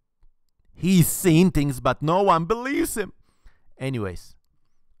 he's seeing things, but no one believes him. Anyways,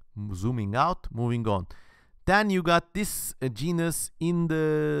 zooming out, moving on. Then you got this genus in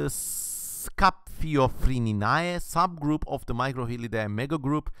the Scaphiophreniinae subgroup of the Microhylidae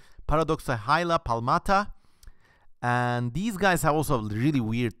megagroup, Paradoxohyla palmata. And these guys have also really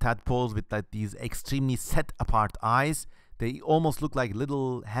weird tadpoles with like these extremely set apart eyes. They almost look like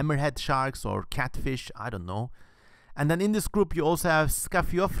little hammerhead sharks or catfish, I don't know. And then in this group you also have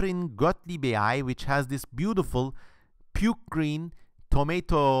Scaphiophryne gottliebei, which has this beautiful puke green,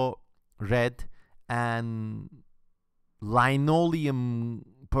 tomato red, and linoleum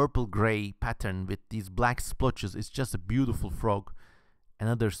purple gray pattern with these black splotches. It's just a beautiful frog.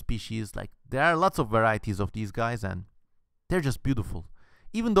 Another species, like there are lots of varieties of these guys and they're just beautiful.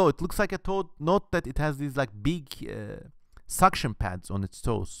 Even though it looks like a toad, note that it has these like big suction pads on its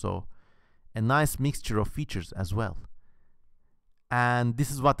toes, so a nice mixture of features as well. And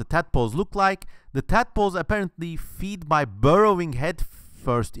this is what the tadpoles look like. The tadpoles apparently feed by burrowing head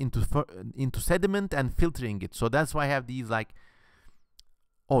first into sediment and filtering it. So that's why I have these like,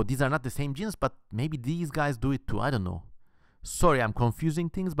 oh, these are not the same genus, but maybe these guys do it too, I don't know. Sorry, I'm confusing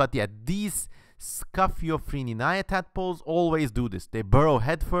things, but yeah, these Scaphiophreniinae tadpoles always do this. They burrow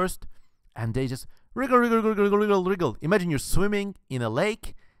head first and they just wriggle, wriggle, wriggle, wriggle, wriggle, wriggle. Imagine you're swimming in a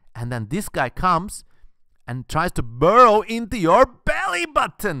lake and then this guy comes and tries to burrow into your belly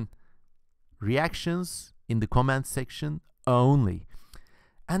button. Reactions in the comment section only.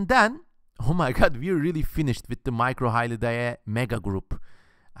 And then, oh my god, we're really finished with the Microhylidae mega group.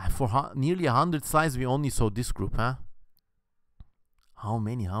 For nearly 100 slides, we only saw this group, huh? How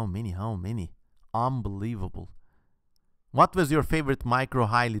many? Unbelievable. What was your favorite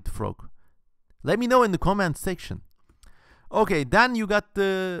microhylid frog? Let me know in the comment section. Okay, then you got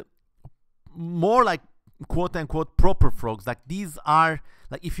the more like quote-unquote proper frogs. Like these are,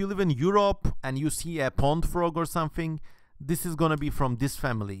 like if you live in Europe and you see a pond frog or something, this is gonna be from this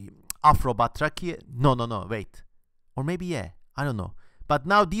family. Afrobatrachiae. No, wait. Or maybe yeah, I don't know. But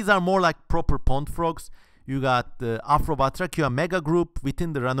now these are more like proper pond frogs. You got the Afrobatrachia mega group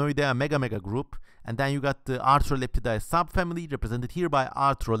within the Ranoidea mega group. And then you got the Arthroleptidae subfamily represented here by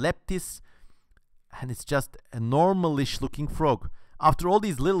Arthroleptis. And it's just a normalish looking frog. After all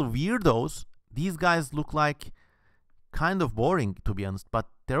these little weirdos, these guys look like kind of boring, to be honest, but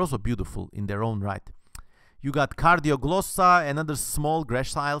they're also beautiful in their own right. You got Cardioglossa, another small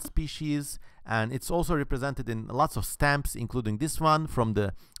gracile species, and it's also represented in lots of stamps, including this one from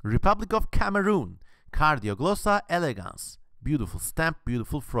the Republic of Cameroon. Cardioglossa elegans. Beautiful stamp,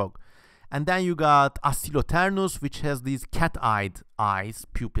 beautiful frog. And then you got Astiloternus, which has these cat-eyed eyes,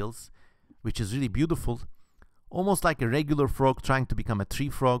 pupils, which is really beautiful. Almost like a regular frog trying to become a tree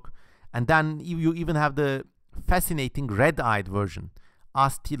frog. And then you even have the fascinating red-eyed version.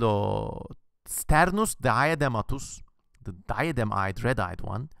 Astilosternus diadematus, the diadem-eyed, red-eyed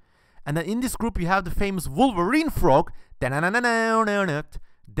one. And then in this group you have the famous Wolverine frog.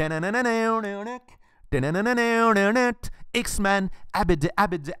 X-Men,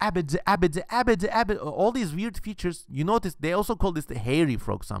 all these weird features. You notice they also call this the hairy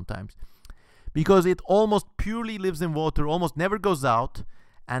frog sometimes, because it almost purely lives in water, almost never goes out.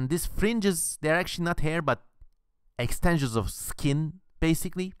 And these fringes, they're actually not hair but extensions of skin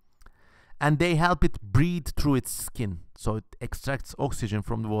basically, and they help it breathe through its skin, so it extracts oxygen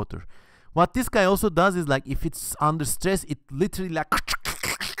from the water. What this guy also does is, like, if it's under stress, it literally like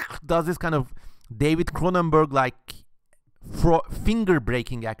does this kind of David Cronenberg like finger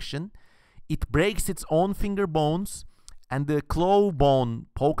breaking action. It breaks its own finger bones and the claw bone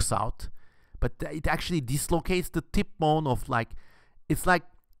pokes out, but it actually dislocates the tip bone of, like, it's like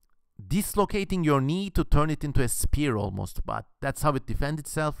dislocating your knee to turn it into a spear almost, but that's how it defends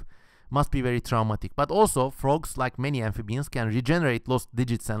itself. Must be very traumatic. But also frogs, like many amphibians, can regenerate lost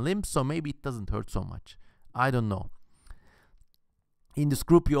digits and limbs, so maybe it doesn't hurt so much. I don't know. In this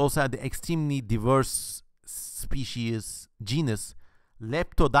group you also have the extremely diverse species genus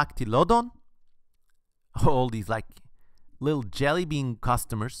Leptodactylodon. All these like little jelly bean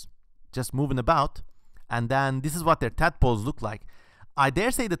customers just moving about. And then this is what their tadpoles look like. I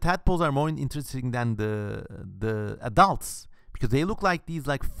dare say the tadpoles are more interesting than the adults, because they look like these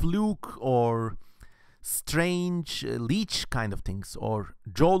like fluke or strange leech kind of things, or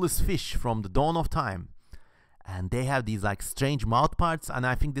jawless fish from the dawn of time. And they have these like strange mouth parts, and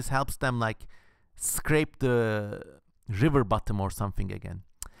I think this helps them like scrape the river bottom or something again.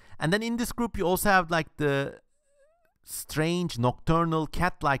 And then in this group you also have like the strange nocturnal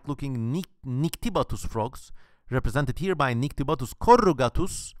cat-like looking Nyctibatus frogs represented here by Nyctibatus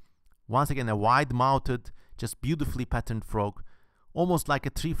corrugatus. Once again, a wide-mouthed, just beautifully patterned frog, almost like a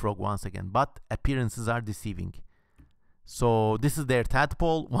tree frog once again, but appearances are deceiving. So this is their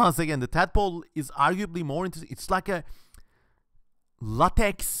tadpole. Once again, the tadpole is arguably more interesting. It's like a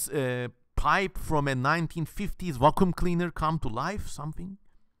latex pipe from a 1950s vacuum cleaner come to life, something.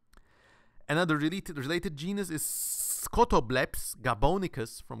 Another related genus is Scotobleps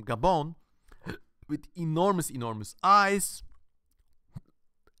gabonicus from Gabon, with enormous eyes.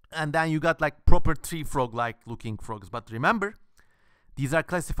 And then you got like proper tree frog-like looking frogs. But remember, these are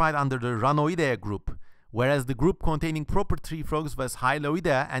classified under the Ranoidea group, whereas the group containing proper tree frogs was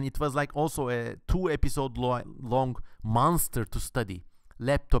Hyloidea, and it was like also a 2-episode long monster to study,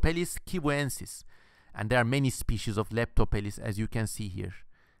 Leptopelis kivuensis. And there are many species of Leptopelis, as you can see here.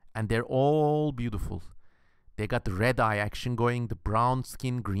 And they're all beautiful. They got the red eye action going, the brown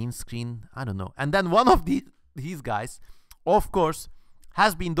skin, green skin, I don't know. And then one of these guys, of course,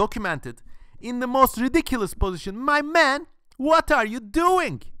 has been documented in the most ridiculous position. My man, what are you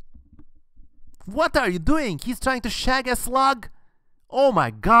doing? What are you doing? He's trying to shag a slug. Oh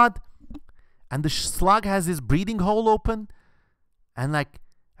my god. And the slug has his breathing hole open. And like,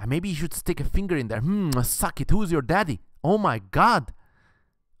 maybe you should stick a finger in there. Suck it. Who's your daddy? Oh my god.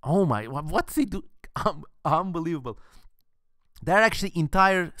 Oh my, what's he do? Unbelievable. There are actually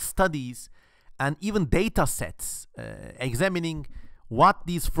entire studies and even data sets examining what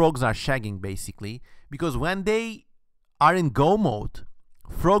these frogs are shagging, basically. Because when they are in go mode,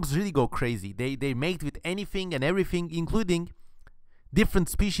 frogs really go crazy. They mate with anything and everything, including different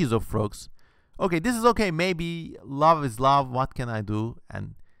species of frogs. Okay, this is okay. Maybe love is love. What can I do?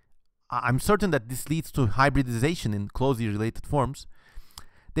 And I'm certain that this leads to hybridization in closely related forms.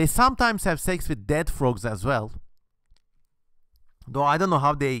 They sometimes have sex with dead frogs as well. Though I don't know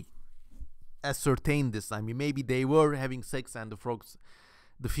how they ascertain this. I mean, maybe they were having sex and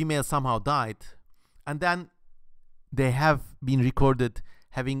the female somehow died. And then they have been recorded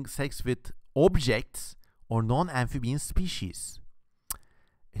having sex with objects or non-amphibian species.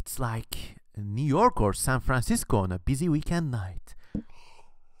 It's like New York or San Francisco on a busy weekend night.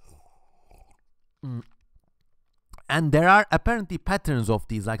 And there are apparently patterns of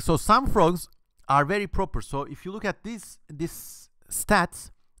these. Like, so some frogs are very proper. So if you look at these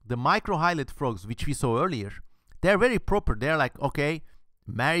stats, the micro-hylet frogs, which we saw earlier, they're very proper. They're like, okay,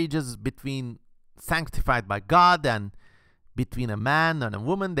 marriages between sanctified by God and between a man and a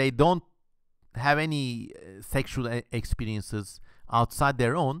woman. They don't have any sexual experiences outside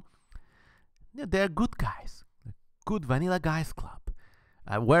their own. They're good guys. Good vanilla guys club.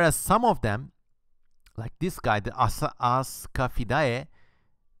 Whereas some of them, like this guy, the Ascafidae,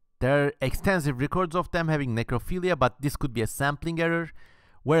 there are extensive records of them having necrophilia, but this could be a sampling error.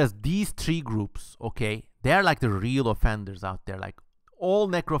 Whereas these 3 groups, okay, they're like the real offenders out there, like all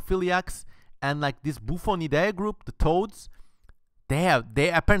necrophiliacs. And like this Buffonidae group, the toads,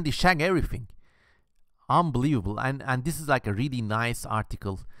 they apparently shag everything. Unbelievable. And this is like a really nice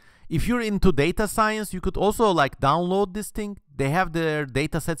article. If you're into data science, you could also like download this thing. They have their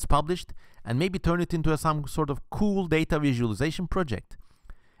data sets published and maybe turn it into some sort of cool data visualization project.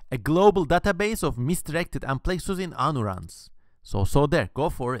 A global database of misdirected and Pleistocene anurans. So there, go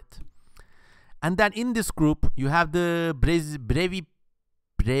for it. And then in this group, you have the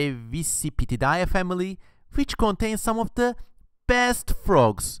Brevicipitidae family, which contains some of the best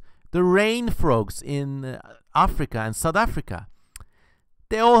frogs, the rain frogs in Africa and South Africa.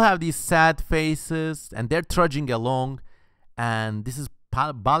 They all have these sad faces and they're trudging along. And this is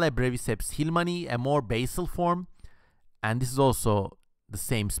Bale breviceps hillmani, a more basal form. And this is also the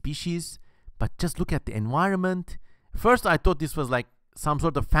same species. But just look at the environment. First, I thought this was like some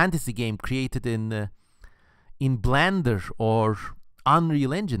sort of fantasy game created in Blender or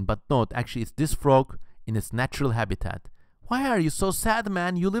Unreal Engine. But no, actually it's this frog in its natural habitat. Why are you so sad,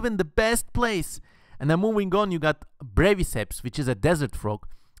 man? You live in the best place. And then moving on, you got Breviceps, which is a desert frog.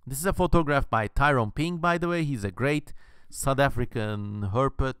 This is a photograph by Tyrone Ping, by the way. He's a great South African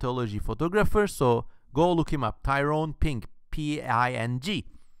herpetology photographer. So go look him up. Tyrone Ping, P-I-N-G.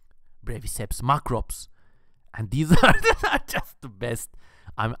 Breviceps macrops. And these are just the best.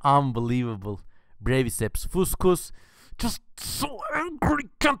 I'm unbelievable. Breviceps fuscus. Just so angry,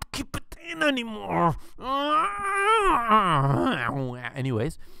 can't keep it in anymore.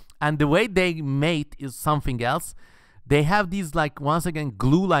 Anyways. And the way they mate is something else. They have these, like, once again,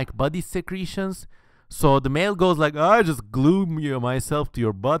 glue-like body secretions. So the male goes like, I just glue myself to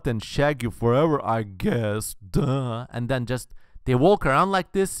your butt and shag you forever, I guess. Duh. And then just, they walk around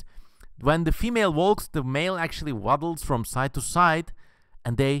like this. When the female walks, the male actually waddles from side to side.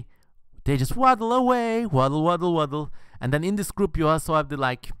 And they they just waddle away, waddle, waddle, waddle. And then in this group, you also have the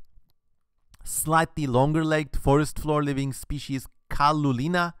like slightly longer-legged forest floor living species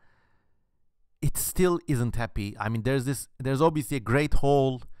Callulina. It still isn't happy. I mean, there's obviously a great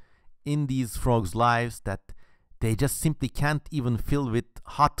hole in these frogs' lives that they just simply can't even fill with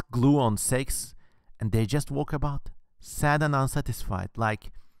hot glue on sex, and they just walk about sad and unsatisfied,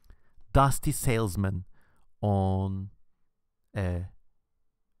 like dusty salesmen on a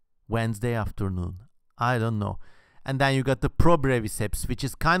Wednesday afternoon. I don't know. And then you got the Probreviceps, which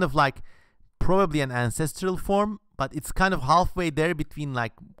is kind of like probably an ancestral form, but it's kind of halfway there between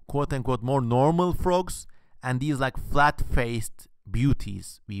like quote-unquote more normal frogs and these like flat-faced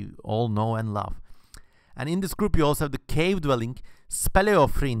beauties we all know and love. And in this group you also have the cave-dwelling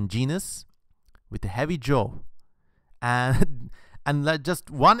Speleophrine genus with a heavy jaw. And just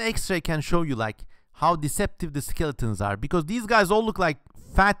one x-ray can show you like how deceptive the skeletons are, because these guys all look like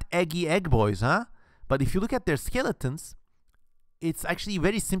fat eggy egg boys, huh? But if you look at their skeletons, it's actually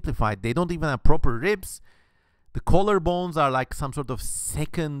very simplified. They don't even have proper ribs. The collarbones are like some sort of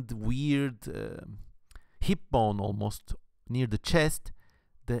second weird hip bone almost near the chest.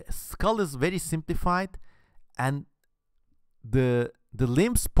 The skull is very simplified, and the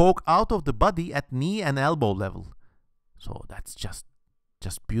limbs poke out of the body at knee and elbow level. So that's just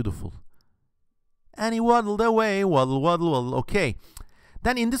beautiful. And he waddled away, waddle, waddle, waddle. Okay.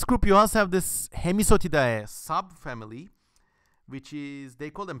 Then in this group you also have this Hemisotidae subfamily, which is,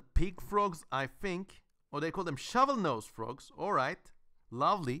 they call them pig frogs, I think, or they call them shovel-nosed frogs. All right,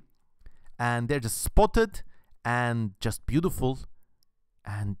 lovely. And they're just spotted and just beautiful,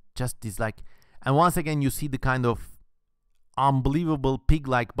 and just this like, and once again you see the kind of unbelievable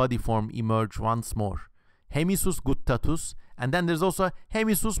pig-like body form emerge once more. Hemisus guttatus, and then there's also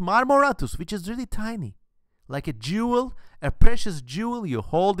Hemisus marmoratus, which is really tiny, like a jewel, a precious jewel you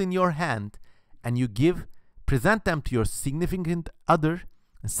hold in your hand, and you present them to your significant other,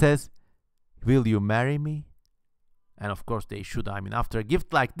 and says, "Will you marry me?" And of course they should. I mean, after a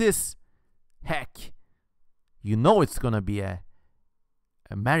gift like this, heck, you know it's gonna be a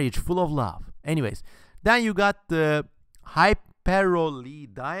marriage full of love. Anyways, then you got the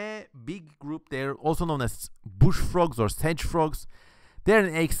Hyperolidae, big group. They're also known as bush frogs or sedge frogs. They're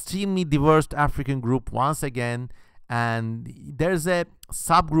an extremely diverse African group once again, and there's a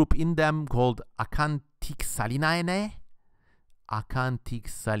subgroup in them called Acantixsalinae.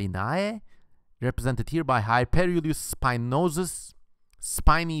 Acantixsalinae, represented here by Hyperulus spinosus,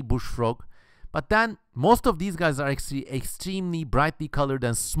 spiny bush frog. But then most of these guys are actually extremely brightly colored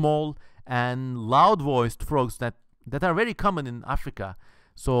and small and loud-voiced frogs that are very common in Africa.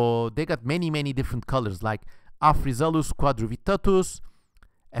 So they got many different colors, like Afrizalus quadrivitatus,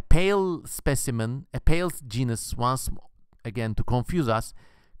 a pale specimen, a pale genus, once again to confuse us,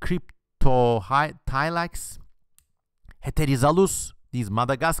 Cryptothylax, Heterizalus, these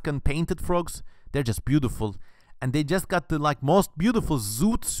Madagascan painted frogs. They're just beautiful, and they just got the like most beautiful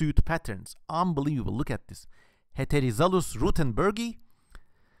zoot suit patterns. Unbelievable. Look at this. Heterizalus rutenbergi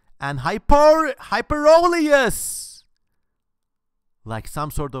and Hyperoleus, like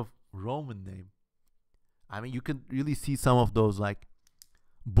some sort of Roman name. I mean, you can really see some of those like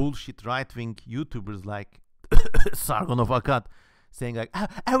bullshit right-wing YouTubers like Sargon of Akkad saying like,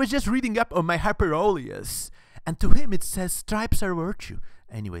 I was just reading up on my Hyperoleus, and to him it says stripes are virtue.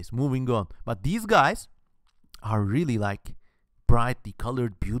 Anyways, moving on. But these guys are really like brightly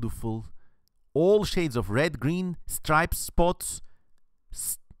colored, beautiful, all shades of red, green, stripes, spots.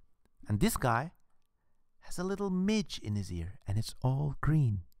 And this guy has a little midge in his ear, and it's all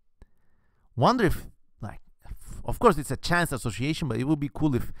green. Wonder if, like, of course it's a chance association, but it would be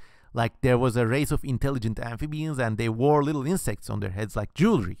cool if like there was a race of intelligent amphibians and they wore little insects on their heads like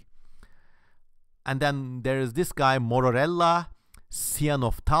jewelry. And then there is this guy, Mororella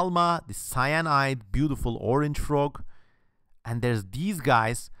cyanophthalma, the cyan-eyed beautiful orange frog. And there's these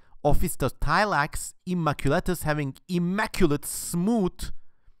guys, Ophistothylax immaculatus, having immaculate smooth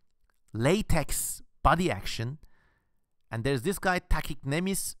latex body action. And there's this guy,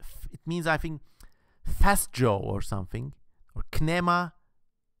 Tachycnemis, it means I think fast jaw or something, or knema,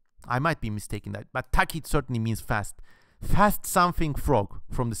 I might be mistaken that, but tachy certainly means fast something frog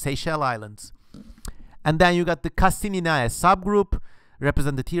from the Seychelles Islands. And then you got the Castininae subgroup,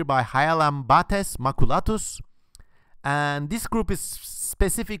 represented here by Hyalambates maculatus. And this group is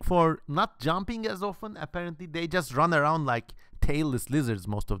specific for not jumping as often. Apparently they just run around like tailless lizards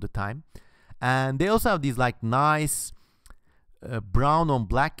most of the time. And they also have these like nice brown on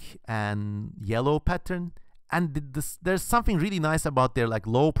black and yellow pattern. And there's something really nice about their like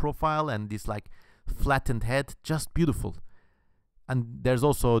low profile and this like flattened head, just beautiful. And there's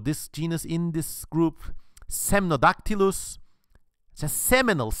also this genus in this group, Semnodactylus. It's a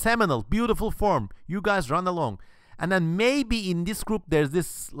seminal, beautiful form. You guys run along. And then maybe in this group there's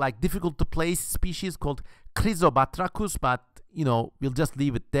this like difficult to place species called Chrysobatrachus, but you know, we'll just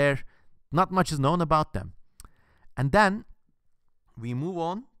leave it there. Not much is known about them. And then we move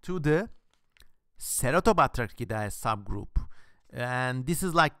on to the Ceratobatrachidae subgroup. And this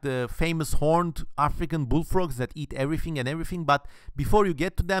is like the famous horned African bullfrogs that eat everything and everything. But before you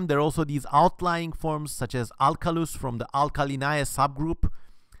get to them, there are also these outlying forms such as Alcalus from the Alcalinae subgroup.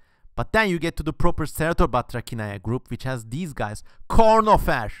 But then you get to the proper Ceratobatrachinae group, which has these guys,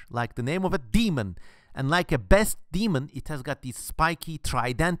 Cornofer, like the name of a demon. And like a best demon, it has got this spiky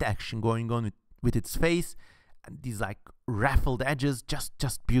trident action going on with its face. And these like ruffled edges,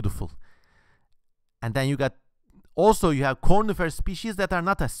 just beautiful. And then you got also you have cornifer species that are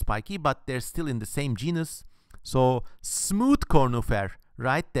not as spiky, but they're still in the same genus. So smooth cornifer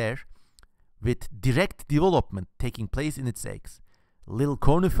right there with direct development taking place in its eggs. Little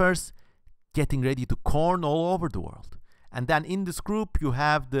cornifers getting ready to corn all over the world. And then in this group you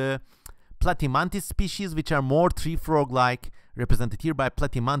have the Platymantis species, which are more tree frog like, represented here by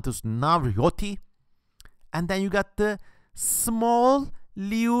Platymantus navrioti. And then you got the small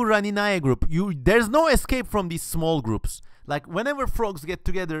Liuraninae group. There's no escape from these small groups. Like whenever frogs get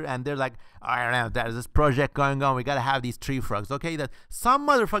together and they're like, I don't know, there's this project going on, we gotta have these tree frogs, okay, that some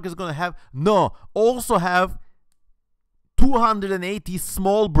motherfucker's gonna have, no, also have 280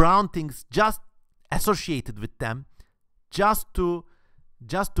 small brown things just associated with them, just to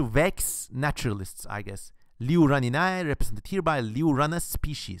vex naturalists, I guess. Liuraninae, represented here by Liurana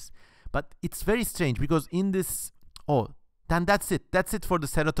species. But it's very strange because in this, then that's it for the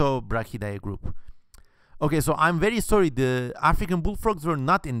Ceratobrachidae group. Okay, so I'm very sorry, the African bullfrogs were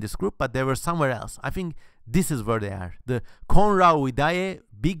not in this group, but they were somewhere else. I think this is where they are. The Conrauidae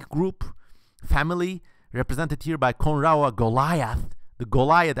big group family, represented here by Conraua goliath, the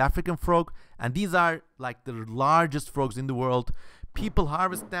Goliath African frog. And these are like the largest frogs in the world. People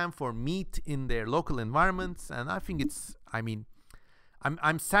harvest them for meat in their local environments, and I think it's, I mean,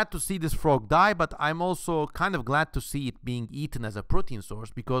 I'm sad to see this frog die, but I'm also kind of glad to see it being eaten as a protein source,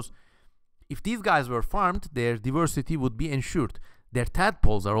 because if these guys were farmed, their diversity would be ensured. Their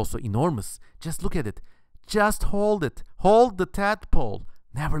tadpoles are also enormous. Just look at it. Just hold it. Hold the tadpole.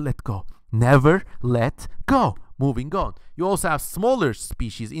 Never let go. Never let go. Moving on. You also have smaller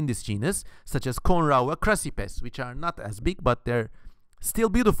species in this genus, such as Conraua crassipes, which are not as big, but they're still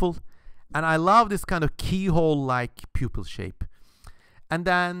beautiful. And I love this kind of keyhole-like pupil shape. And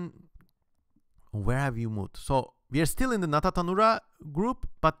then, where have you moved? So we are still in the Natatanura group,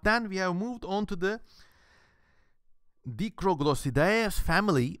 but then we have moved on to the Dicroglossidae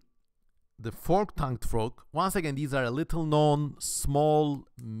family, the fork-tongued frog. Once again, these are a little known, small,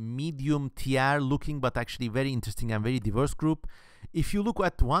 medium tier looking, but actually very interesting and very diverse group. If you look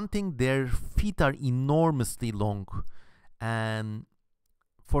at one thing, their feet are enormously long. And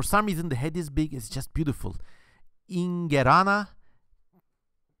for some reason, the head is big. It's just beautiful. Ingerana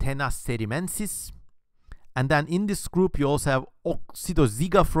tenacerimensis. And then in this group, you also have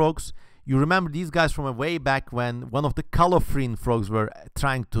Oxidozyga frogs. You remember these guys from a way back when one of the Calophrene frogs were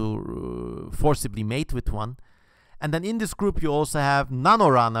trying to forcibly mate with one. And then in this group, you also have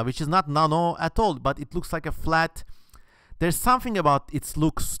Nanorana, which is not nano at all, but it looks like a flat. There's something about its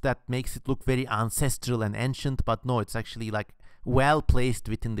looks that makes it look very ancestral and ancient, but no, it's actually like well placed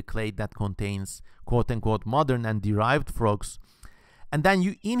within the clade that contains quote-unquote modern and derived frogs. And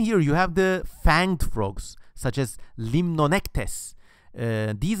then in here, you have the fanged frogs, such as Limnonectes.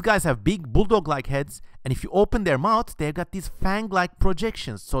 These guys have big bulldog-like heads, and if you open their mouth, they've got these fang-like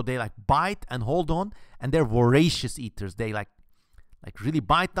projections. So they like bite and hold on, and they're voracious eaters. They like really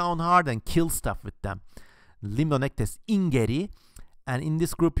bite down hard and kill stuff with them. Limnonectes ingeri. And in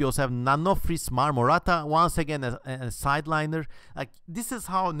this group, you also have Nanophris marmorata, once again a sideliner. Like, this is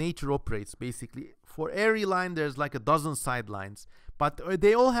how nature operates, basically. For every line, there's like a dozen sidelines. But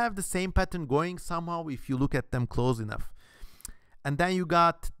they all have the same pattern going somehow if you look at them close enough. And then you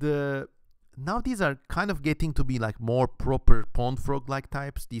got the, now these are kind of getting to be like more proper pond frog-like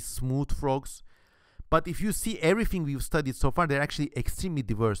types, these smooth frogs. But if you see everything we've studied so far, they're actually extremely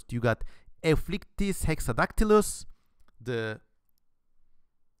diverse. You got Euphlictis hexadactylus, the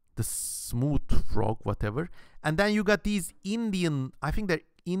smooth frog, whatever. And then you got these Indian, I think they're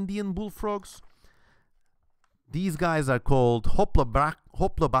Indian bullfrogs. These guys are called Hoplobatrachus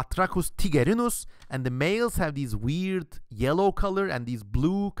tigerinus, and the males have these weird yellow color and these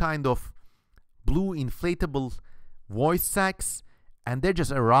blue kind of blue inflatable voice sacs, and they're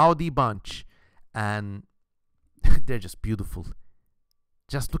just a rowdy bunch, and they're just beautiful.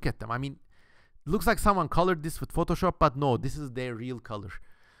 Just look at them. I mean, looks like someone colored this with Photoshop, but no, this is their real color.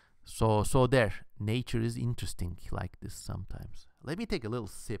 So there, nature is interesting like this sometimes. Let me take a little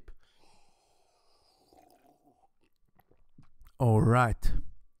sip. All right.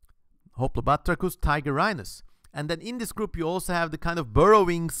 Hoplobatrachus tigerinus. And then in this group, you also have the kind of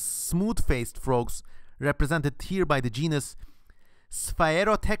burrowing, smooth-faced frogs represented here by the genus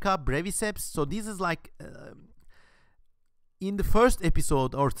Sphaerotheca breviceps. So this is like in the first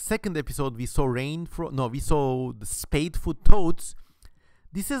episode or second episode, we saw we saw the spadefoot toads.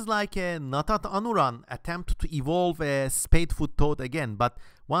 This is like a Natat Anuran attempt to evolve a spadefoot toad again. But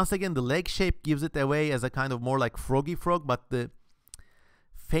once again, the leg shape gives it away as a kind of more like froggy frog. But the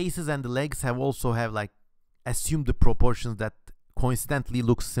faces and the legs have like assumed the proportions that coincidentally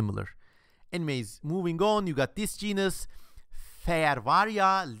look similar. Anyways, moving on, you got this genus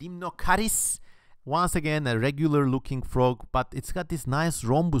Fearvaria limnocaris. Once again, a regular looking frog, but it's got this nice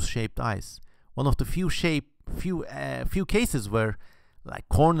rhombus shaped eyes. One of the few cases where like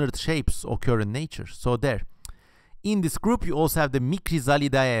cornered shapes occur in nature. So there. In this group, you also have the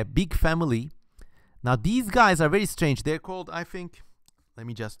Micrysalidae, a big family. Now these guys are very strange. They're called, I think, let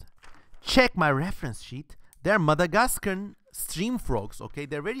me just check my reference sheet. They're Madagascan stream frogs, okay?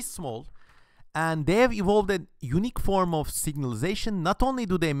 They're very small, and they have evolved a unique form of signalization. Not only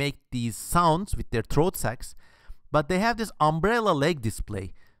do they make these sounds with their throat sacs, but they have this umbrella leg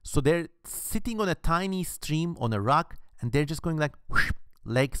display. So they're sitting on a tiny stream on a rock, and they're just going like whoosh,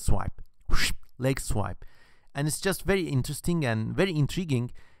 leg swipe, whoosh, leg swipe. And it's just very interesting and very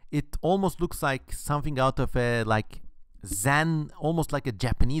intriguing. It almost looks like something out of a like Zen, almost like a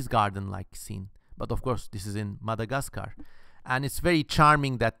Japanese garden like scene. But of course, this is in Madagascar. And it's very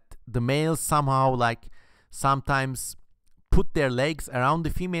charming that the males somehow like sometimes put their legs around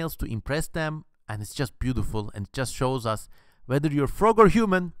the females to impress them. And it's just beautiful, and it just shows us whether you're frog or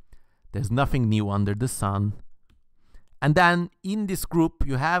human, there's nothing new under the sun. And then in this group,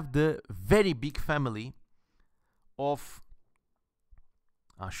 you have the very big family of,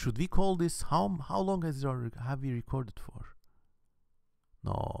 should we call this, how long have we recorded for?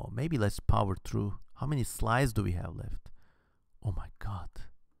 No, maybe let's power through. How many slides do we have left? Oh my God.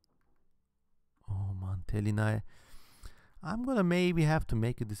 Oh, Mantellinae. I'm gonna maybe have to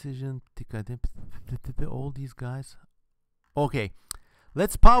make a decision. All these guys. Okay,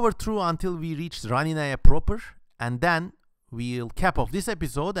 let's power through until we reach Raninae proper. And then we'll cap off this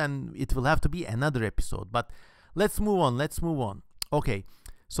episode, and it will have to be another episode. But let's move on. Okay,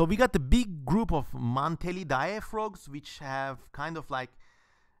 so we got the big group of Mantellidae frogs, which have kind of like,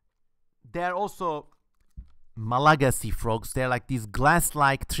 they're also Malagasy frogs. They're like these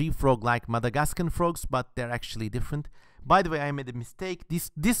glass-like, tree frog-like Madagascan frogs, but they're actually different. By the way, I made a mistake.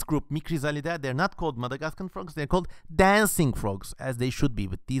 This group, Micrysalidae, they're not called Madagascan frogs. They're called dancing frogs, as they should be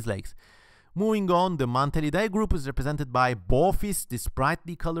with these legs. Moving on, the Mantellidae group is represented by Boophis, this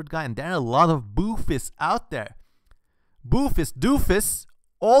brightly colored guy, and there are a lot of Boophis out there. Boophis, doofus,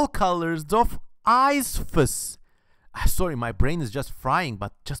 all colors of Icephus. Sorry, my brain is just frying,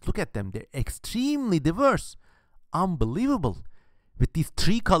 but just look at them. They're extremely diverse. Unbelievable. With these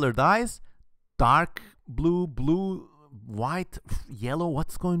three-colored eyes, dark blue, white, yellow,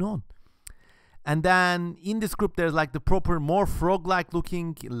 what's going on? And then in this group, there's like the proper, more frog-like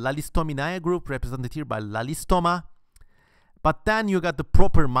looking Lalistominae group, represented here by Lalistoma. But then you got the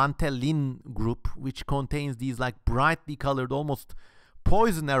proper Mantellin group, which contains these like brightly colored, almost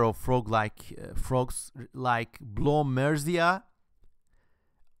poison arrow frog-like frogs, like Blomerzia.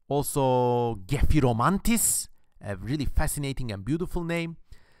 Also Gephyromantis, a really fascinating and beautiful name.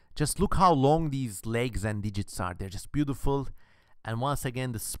 Just look how long these legs and digits are. They're just beautiful. And once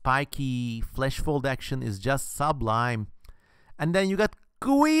again, the spiky flesh fold action is just sublime. And then you got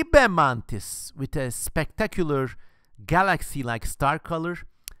Guibemantis with a spectacular galaxy-like star color.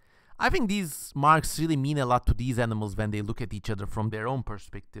 I think these marks really mean a lot to these animals when they look at each other from their own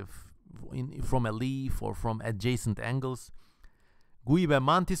perspective, from a leaf or from adjacent angles.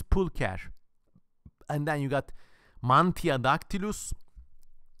 Guibemantis pulcher. And then you got Mantia dactylus,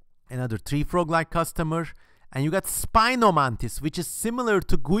 another tree frog-like customer. And you got Spinomantis, which is similar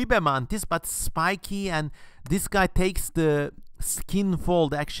to Guibemantis, but spiky, and this guy takes the skin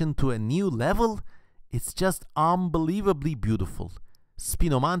fold action to a new level. It's just unbelievably beautiful.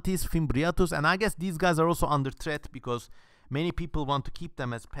 Spinomantis, Fimbriatus, and I guess these guys are also under threat because many people want to keep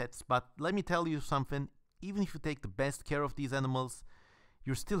them as pets. But let me tell you something, even if you take the best care of these animals,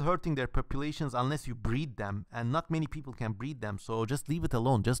 you're still hurting their populations unless you breed them, and not many people can breed them, so just leave it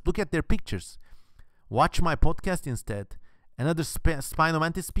alone. Just look at their pictures. Watch my podcast instead. Another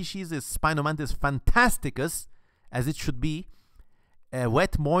Spinomantis species is Spinomantis fantasticus, as it should be. a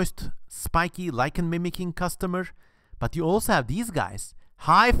wet, moist, spiky, lichen mimicking customer. But you also have these guys.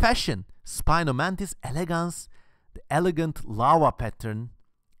 High fashion, Spinomantis elegans, the elegant lava pattern,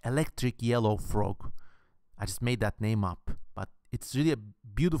 electric yellow frog. I just made that name up, but it's really a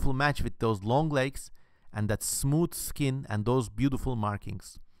beautiful match with those long legs and that smooth skin and those beautiful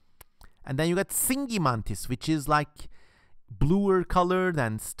markings. And then you got Singimantis, which is like bluer colored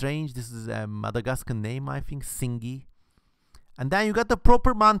and strange. This is a Madagascar name, I think, Singi. And then you got the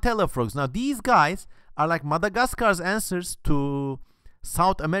proper Mantella frogs. Now these guys are like Madagascar's answers to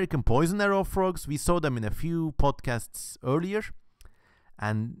South American poison arrow frogs. We saw them in a few podcasts earlier.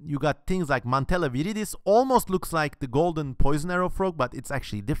 And you got things like Mantella viridis, almost looks like the golden poison arrow frog, but it's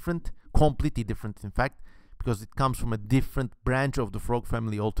actually different, completely different in fact, because it comes from a different branch of the frog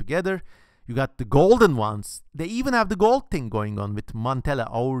family altogether. You got the golden ones. They even have the gold thing going on with Mantella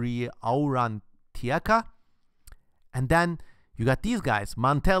aurantiaca. And then you got these guys,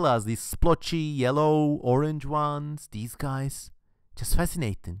 Mantellas, these splotchy yellow, orange ones. These guys, just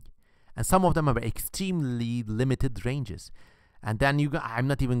fascinating. And some of them have extremely limited ranges. And then you got, I'm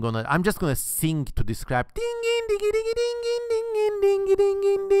just gonna sing to describe.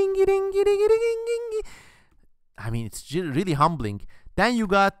 I mean, it's really humbling. Then you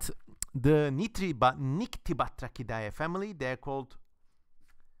got the Nyctibatrachidae family. They're called,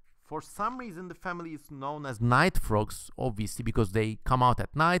 for some reason, the family is known as night frogs, obviously, because they come out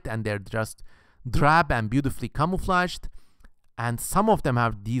at night and they're just drab and beautifully camouflaged. And some of them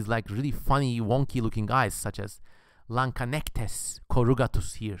have these like really funny, wonky looking eyes, such as Lancanectes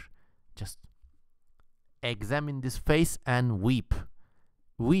corrugatus here. Just examine this face and weep.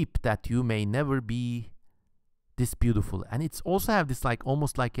 Weep that you may never be this beautiful. And it's also have this like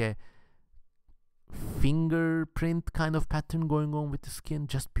almost like a fingerprint kind of pattern going on with the skin.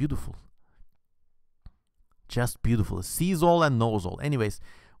 Just beautiful. Just beautiful. Sees all and knows all. Anyways,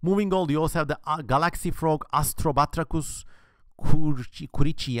 moving on, you also have the galaxy frog Astrobatrachus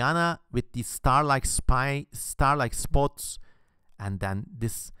curiciana with these star-like spots, and then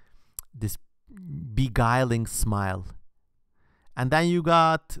this beguiling smile. And then you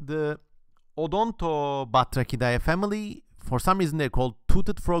got the Odontobatrachidae family. For some reason they're called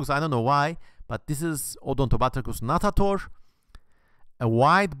toothed frogs. I don't know why, but this is Odontobatrachus natator, a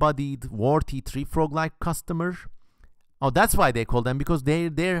wide-bodied, warty tree frog-like customer. Oh, that's why they call them, because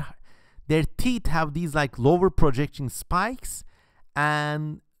their teeth have these like lower projecting spikes,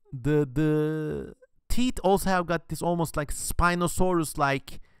 and the teeth also have got this almost like Spinosaurus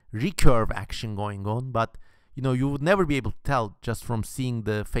like recurve action going on, but you know, you would never be able to tell just from seeing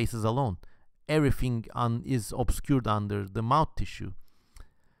the faces alone. Everything is obscured under the mouth tissue,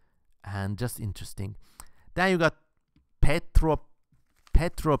 and just interesting. Then you got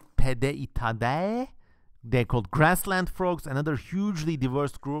Petropedeidae. They're called grassland frogs, another hugely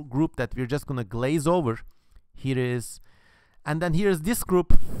diverse group that we're just gonna glaze over. Here is, and then here's this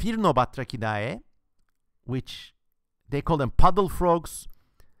group, Phyrnobatrachidae, which they call them puddle frogs.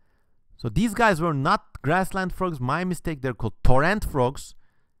 So these guys were not grassland frogs, my mistake. They're called torrent frogs.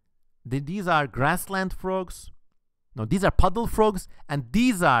 These are grassland frogs. No, these are puddle frogs, and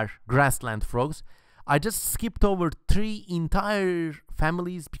these are grassland frogs. I just skipped over 3 entire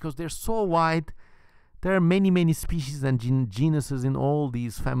families because they're so wide. There are many species and genuses in all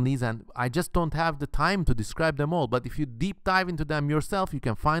these families, and I just don't have the time to describe them all. But if you deep dive into them yourself, you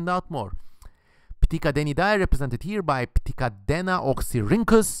can find out more. Pticadenidae, represented here by Pticadena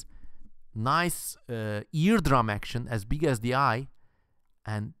oxyrhynchus. Nice eardrum action, as big as the eye.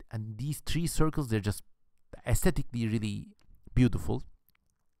 And these 3 circles, they're just aesthetically really beautiful.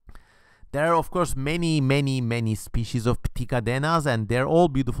 There are, of course, many species of Pticadenas, and they're all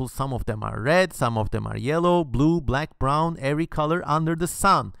beautiful. Some of them are red, some of them are yellow, blue, black, brown, every color under the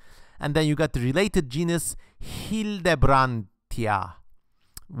sun. And then you got the related genus Hildebrandia,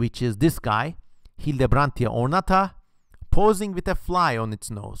 which is this guy, Hildebrandia ornata, posing with a fly on its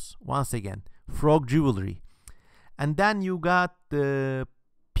nose. Once again, frog jewelry. And then you got the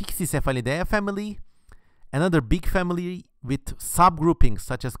Pyxicephalidae family, another big family with subgroupings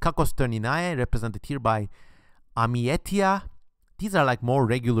such as Cacosterninae, represented here by Amietia. These are like more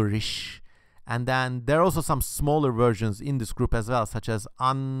regular-ish. And then there are also some smaller versions in this group as well, such as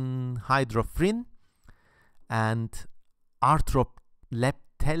Anhydrophrin and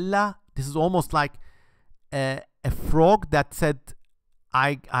Arthroleptella. This is almost like a frog that said,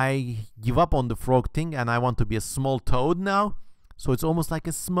 I give up on the frog thing and I want to be a small toad now. So it's almost like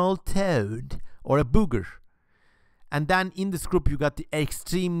a small toad or a booger. And then in this group you got the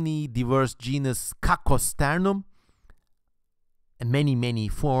extremely diverse genus Cacosternum, and many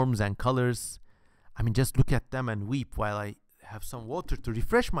forms and colors. I mean, just look at them and weep while I have some water to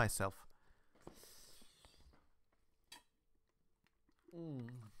refresh myself.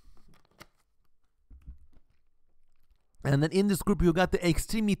 And then in this group you got the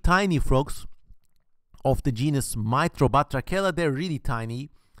extremely tiny frogs of the genus Microbatrachella. They're really tiny.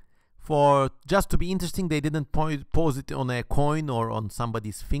 For just to be interesting, they didn't pose it on a coin or on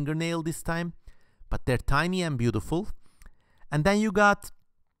somebody's fingernail this time, but they're tiny and beautiful. And then you got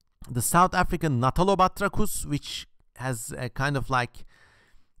the South African Natalobatrachus, which has a kind of like,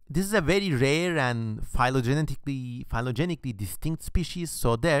 this is a very rare and phylogenetically distinct species,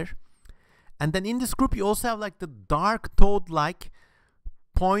 so there. And then in this group you also have like the dark toad-like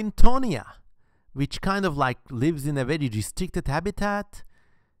Pointonia, which kind of like lives in a very restricted habitat.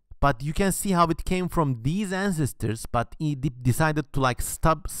 But you can see how it came from these ancestors, but it decided to like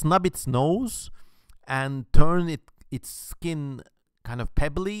snub its nose and turn its skin kind of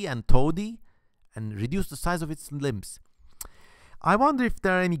pebbly and toady and reduce the size of its limbs. I wonder if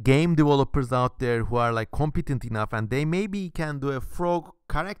there are any game developers out there who are like competent enough and they maybe can do a frog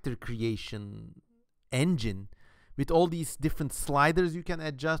character creation engine with all these different sliders you can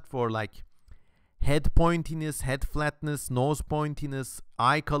adjust for, like head pointiness, head flatness, nose pointiness,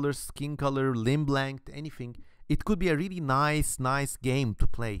 eye color, skin color, limb length, anything. It could be a really nice game to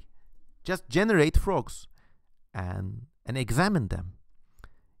play. Just generate frogs and examine them.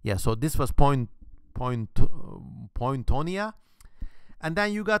 Yeah, so this was Pointonia. And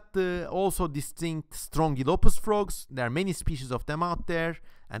then you got the also distinct Strongylopus frogs. There are many species of them out there,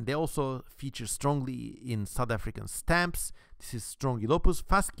 and they also feature strongly in South African stamps. This is Strongylopus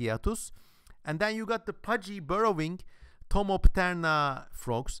fasciatus. And then you got the pudgy burrowing Tomopterna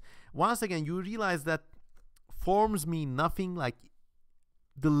frogs. Once again, you realize that forms mean nothing. Like,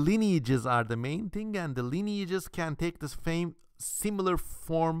 the lineages are the main thing, and the lineages can take the similar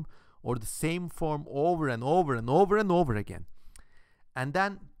form or the same form over and over and over and over again. And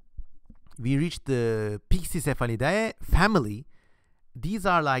then we reach the Pyxicephalidae family. These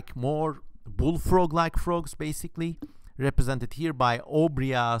are like more bullfrog-like frogs, basically, represented here by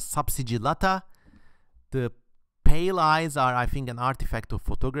Obria subsigillata. The pale eyes are, I think, an artifact of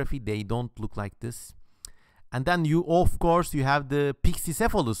photography. They don't look like this. And then you, of course, you have the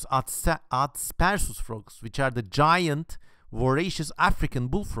Pyxicephalus adspersus frogs, which are the giant, voracious African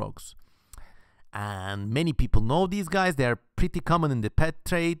bullfrogs. And many people know these guys. They're pretty common in the pet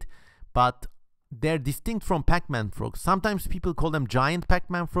trade, but they're distinct from Pac-Man frogs. Sometimes people call them giant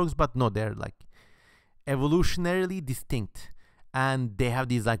Pac-Man frogs, but no, they're like evolutionarily distinct. And they have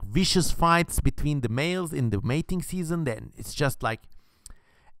these like vicious fights between the males in the mating season. Then it's just like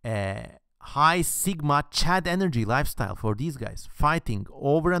a high sigma Chad energy lifestyle for these guys, fighting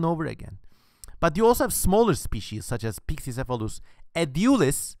over and over again. But you also have smaller species such as Pyxicephalus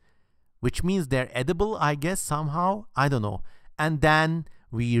edulis, which means they're edible, I guess, somehow. I don't know. And then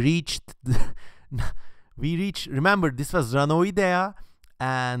we reached, remember, this was Ranoidea,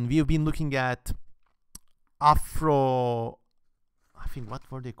 and we've been looking at I think, what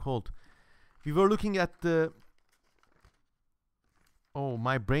were they called? We were looking at the, oh,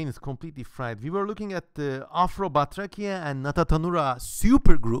 my brain is completely fried. We were looking at the Afrobatrachia and Natatanura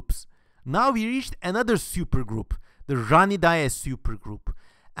supergroups. Now we reached another supergroup, the Ranidae supergroup.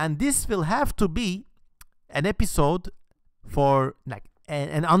 And this will have to be an episode for, like,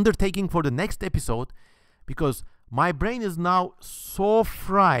 an undertaking for the next episode, because my brain is now so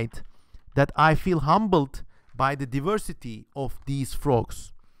fried that I feel humbled by the diversity of these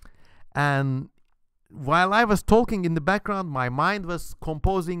frogs. And while I was talking in the background, my mind was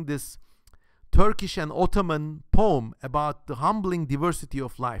composing this Turkish and Ottoman poem about the humbling diversity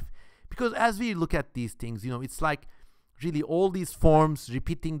of life. Because as we look at these things, you know, it's like really all these forms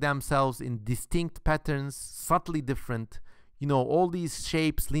repeating themselves in distinct patterns, subtly different, you know, all these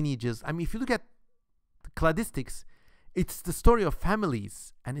shapes, lineages. I mean, if you look at the cladistics, it's the story of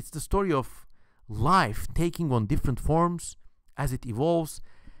families, and it's the story of life taking on different forms as it evolves.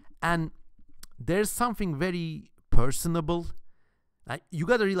 And there's something very personable. Like, you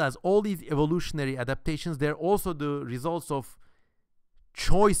got to realize all these evolutionary adaptations, they're also the results of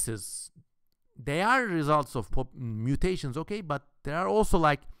choices. They are results of mutations, okay, but there are also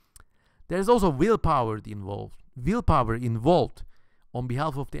there's also willpower involved on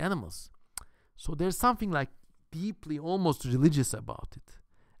behalf of the animals. So there's something like deeply almost religious about it.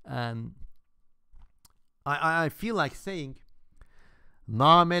 And I feel like saying,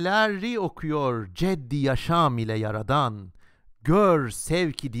 nameleri okuyor ceddi yaşam ile yaradan, gör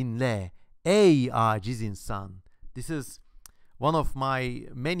sevki dinle ey aciz insan. This is one of my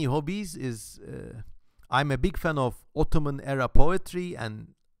many hobbies. I'm a big fan of Ottoman era poetry and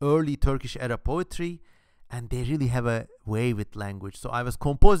early Turkish era poetry, and they really have a way with language. So I was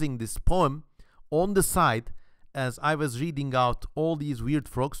composing this poem on the side as I was reading out all these weird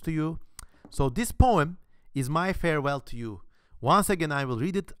frogs to you. So this poem is my farewell to you. Once again, I will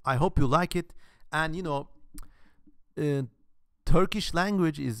read it. I hope you like it. And you know, Turkish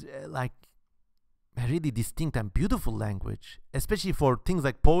language is like a really distinct and beautiful language, especially for things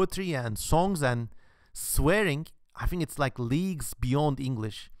like poetry and songs and swearing. I think it's like leagues beyond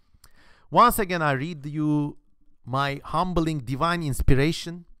English. Once again, I read you my humbling divine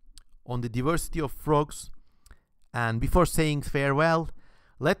inspiration on the diversity of frogs. And before saying farewell,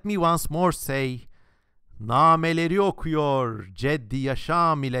 let me once more say, nameleri okuyor ceddi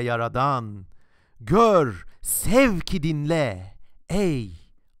yaşam ile yaradan. Gör, sev ki dinle, ey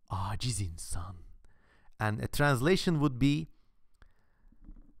aciz insan. And a translation would be,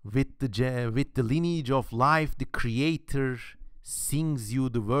 with the lineage of life, the Creator sings you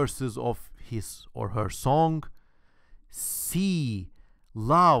the verses of his or her song. See,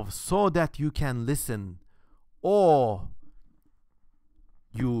 love, so that you can listen. Oh,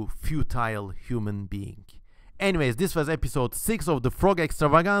 you futile human being. Anyways, this was episode 6 of the Frog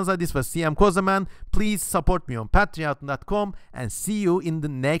Extravaganza. This was CM Kosemen. Please support me on patreon.com and see you in the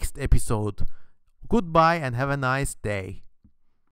next episode. Goodbye and have a nice day.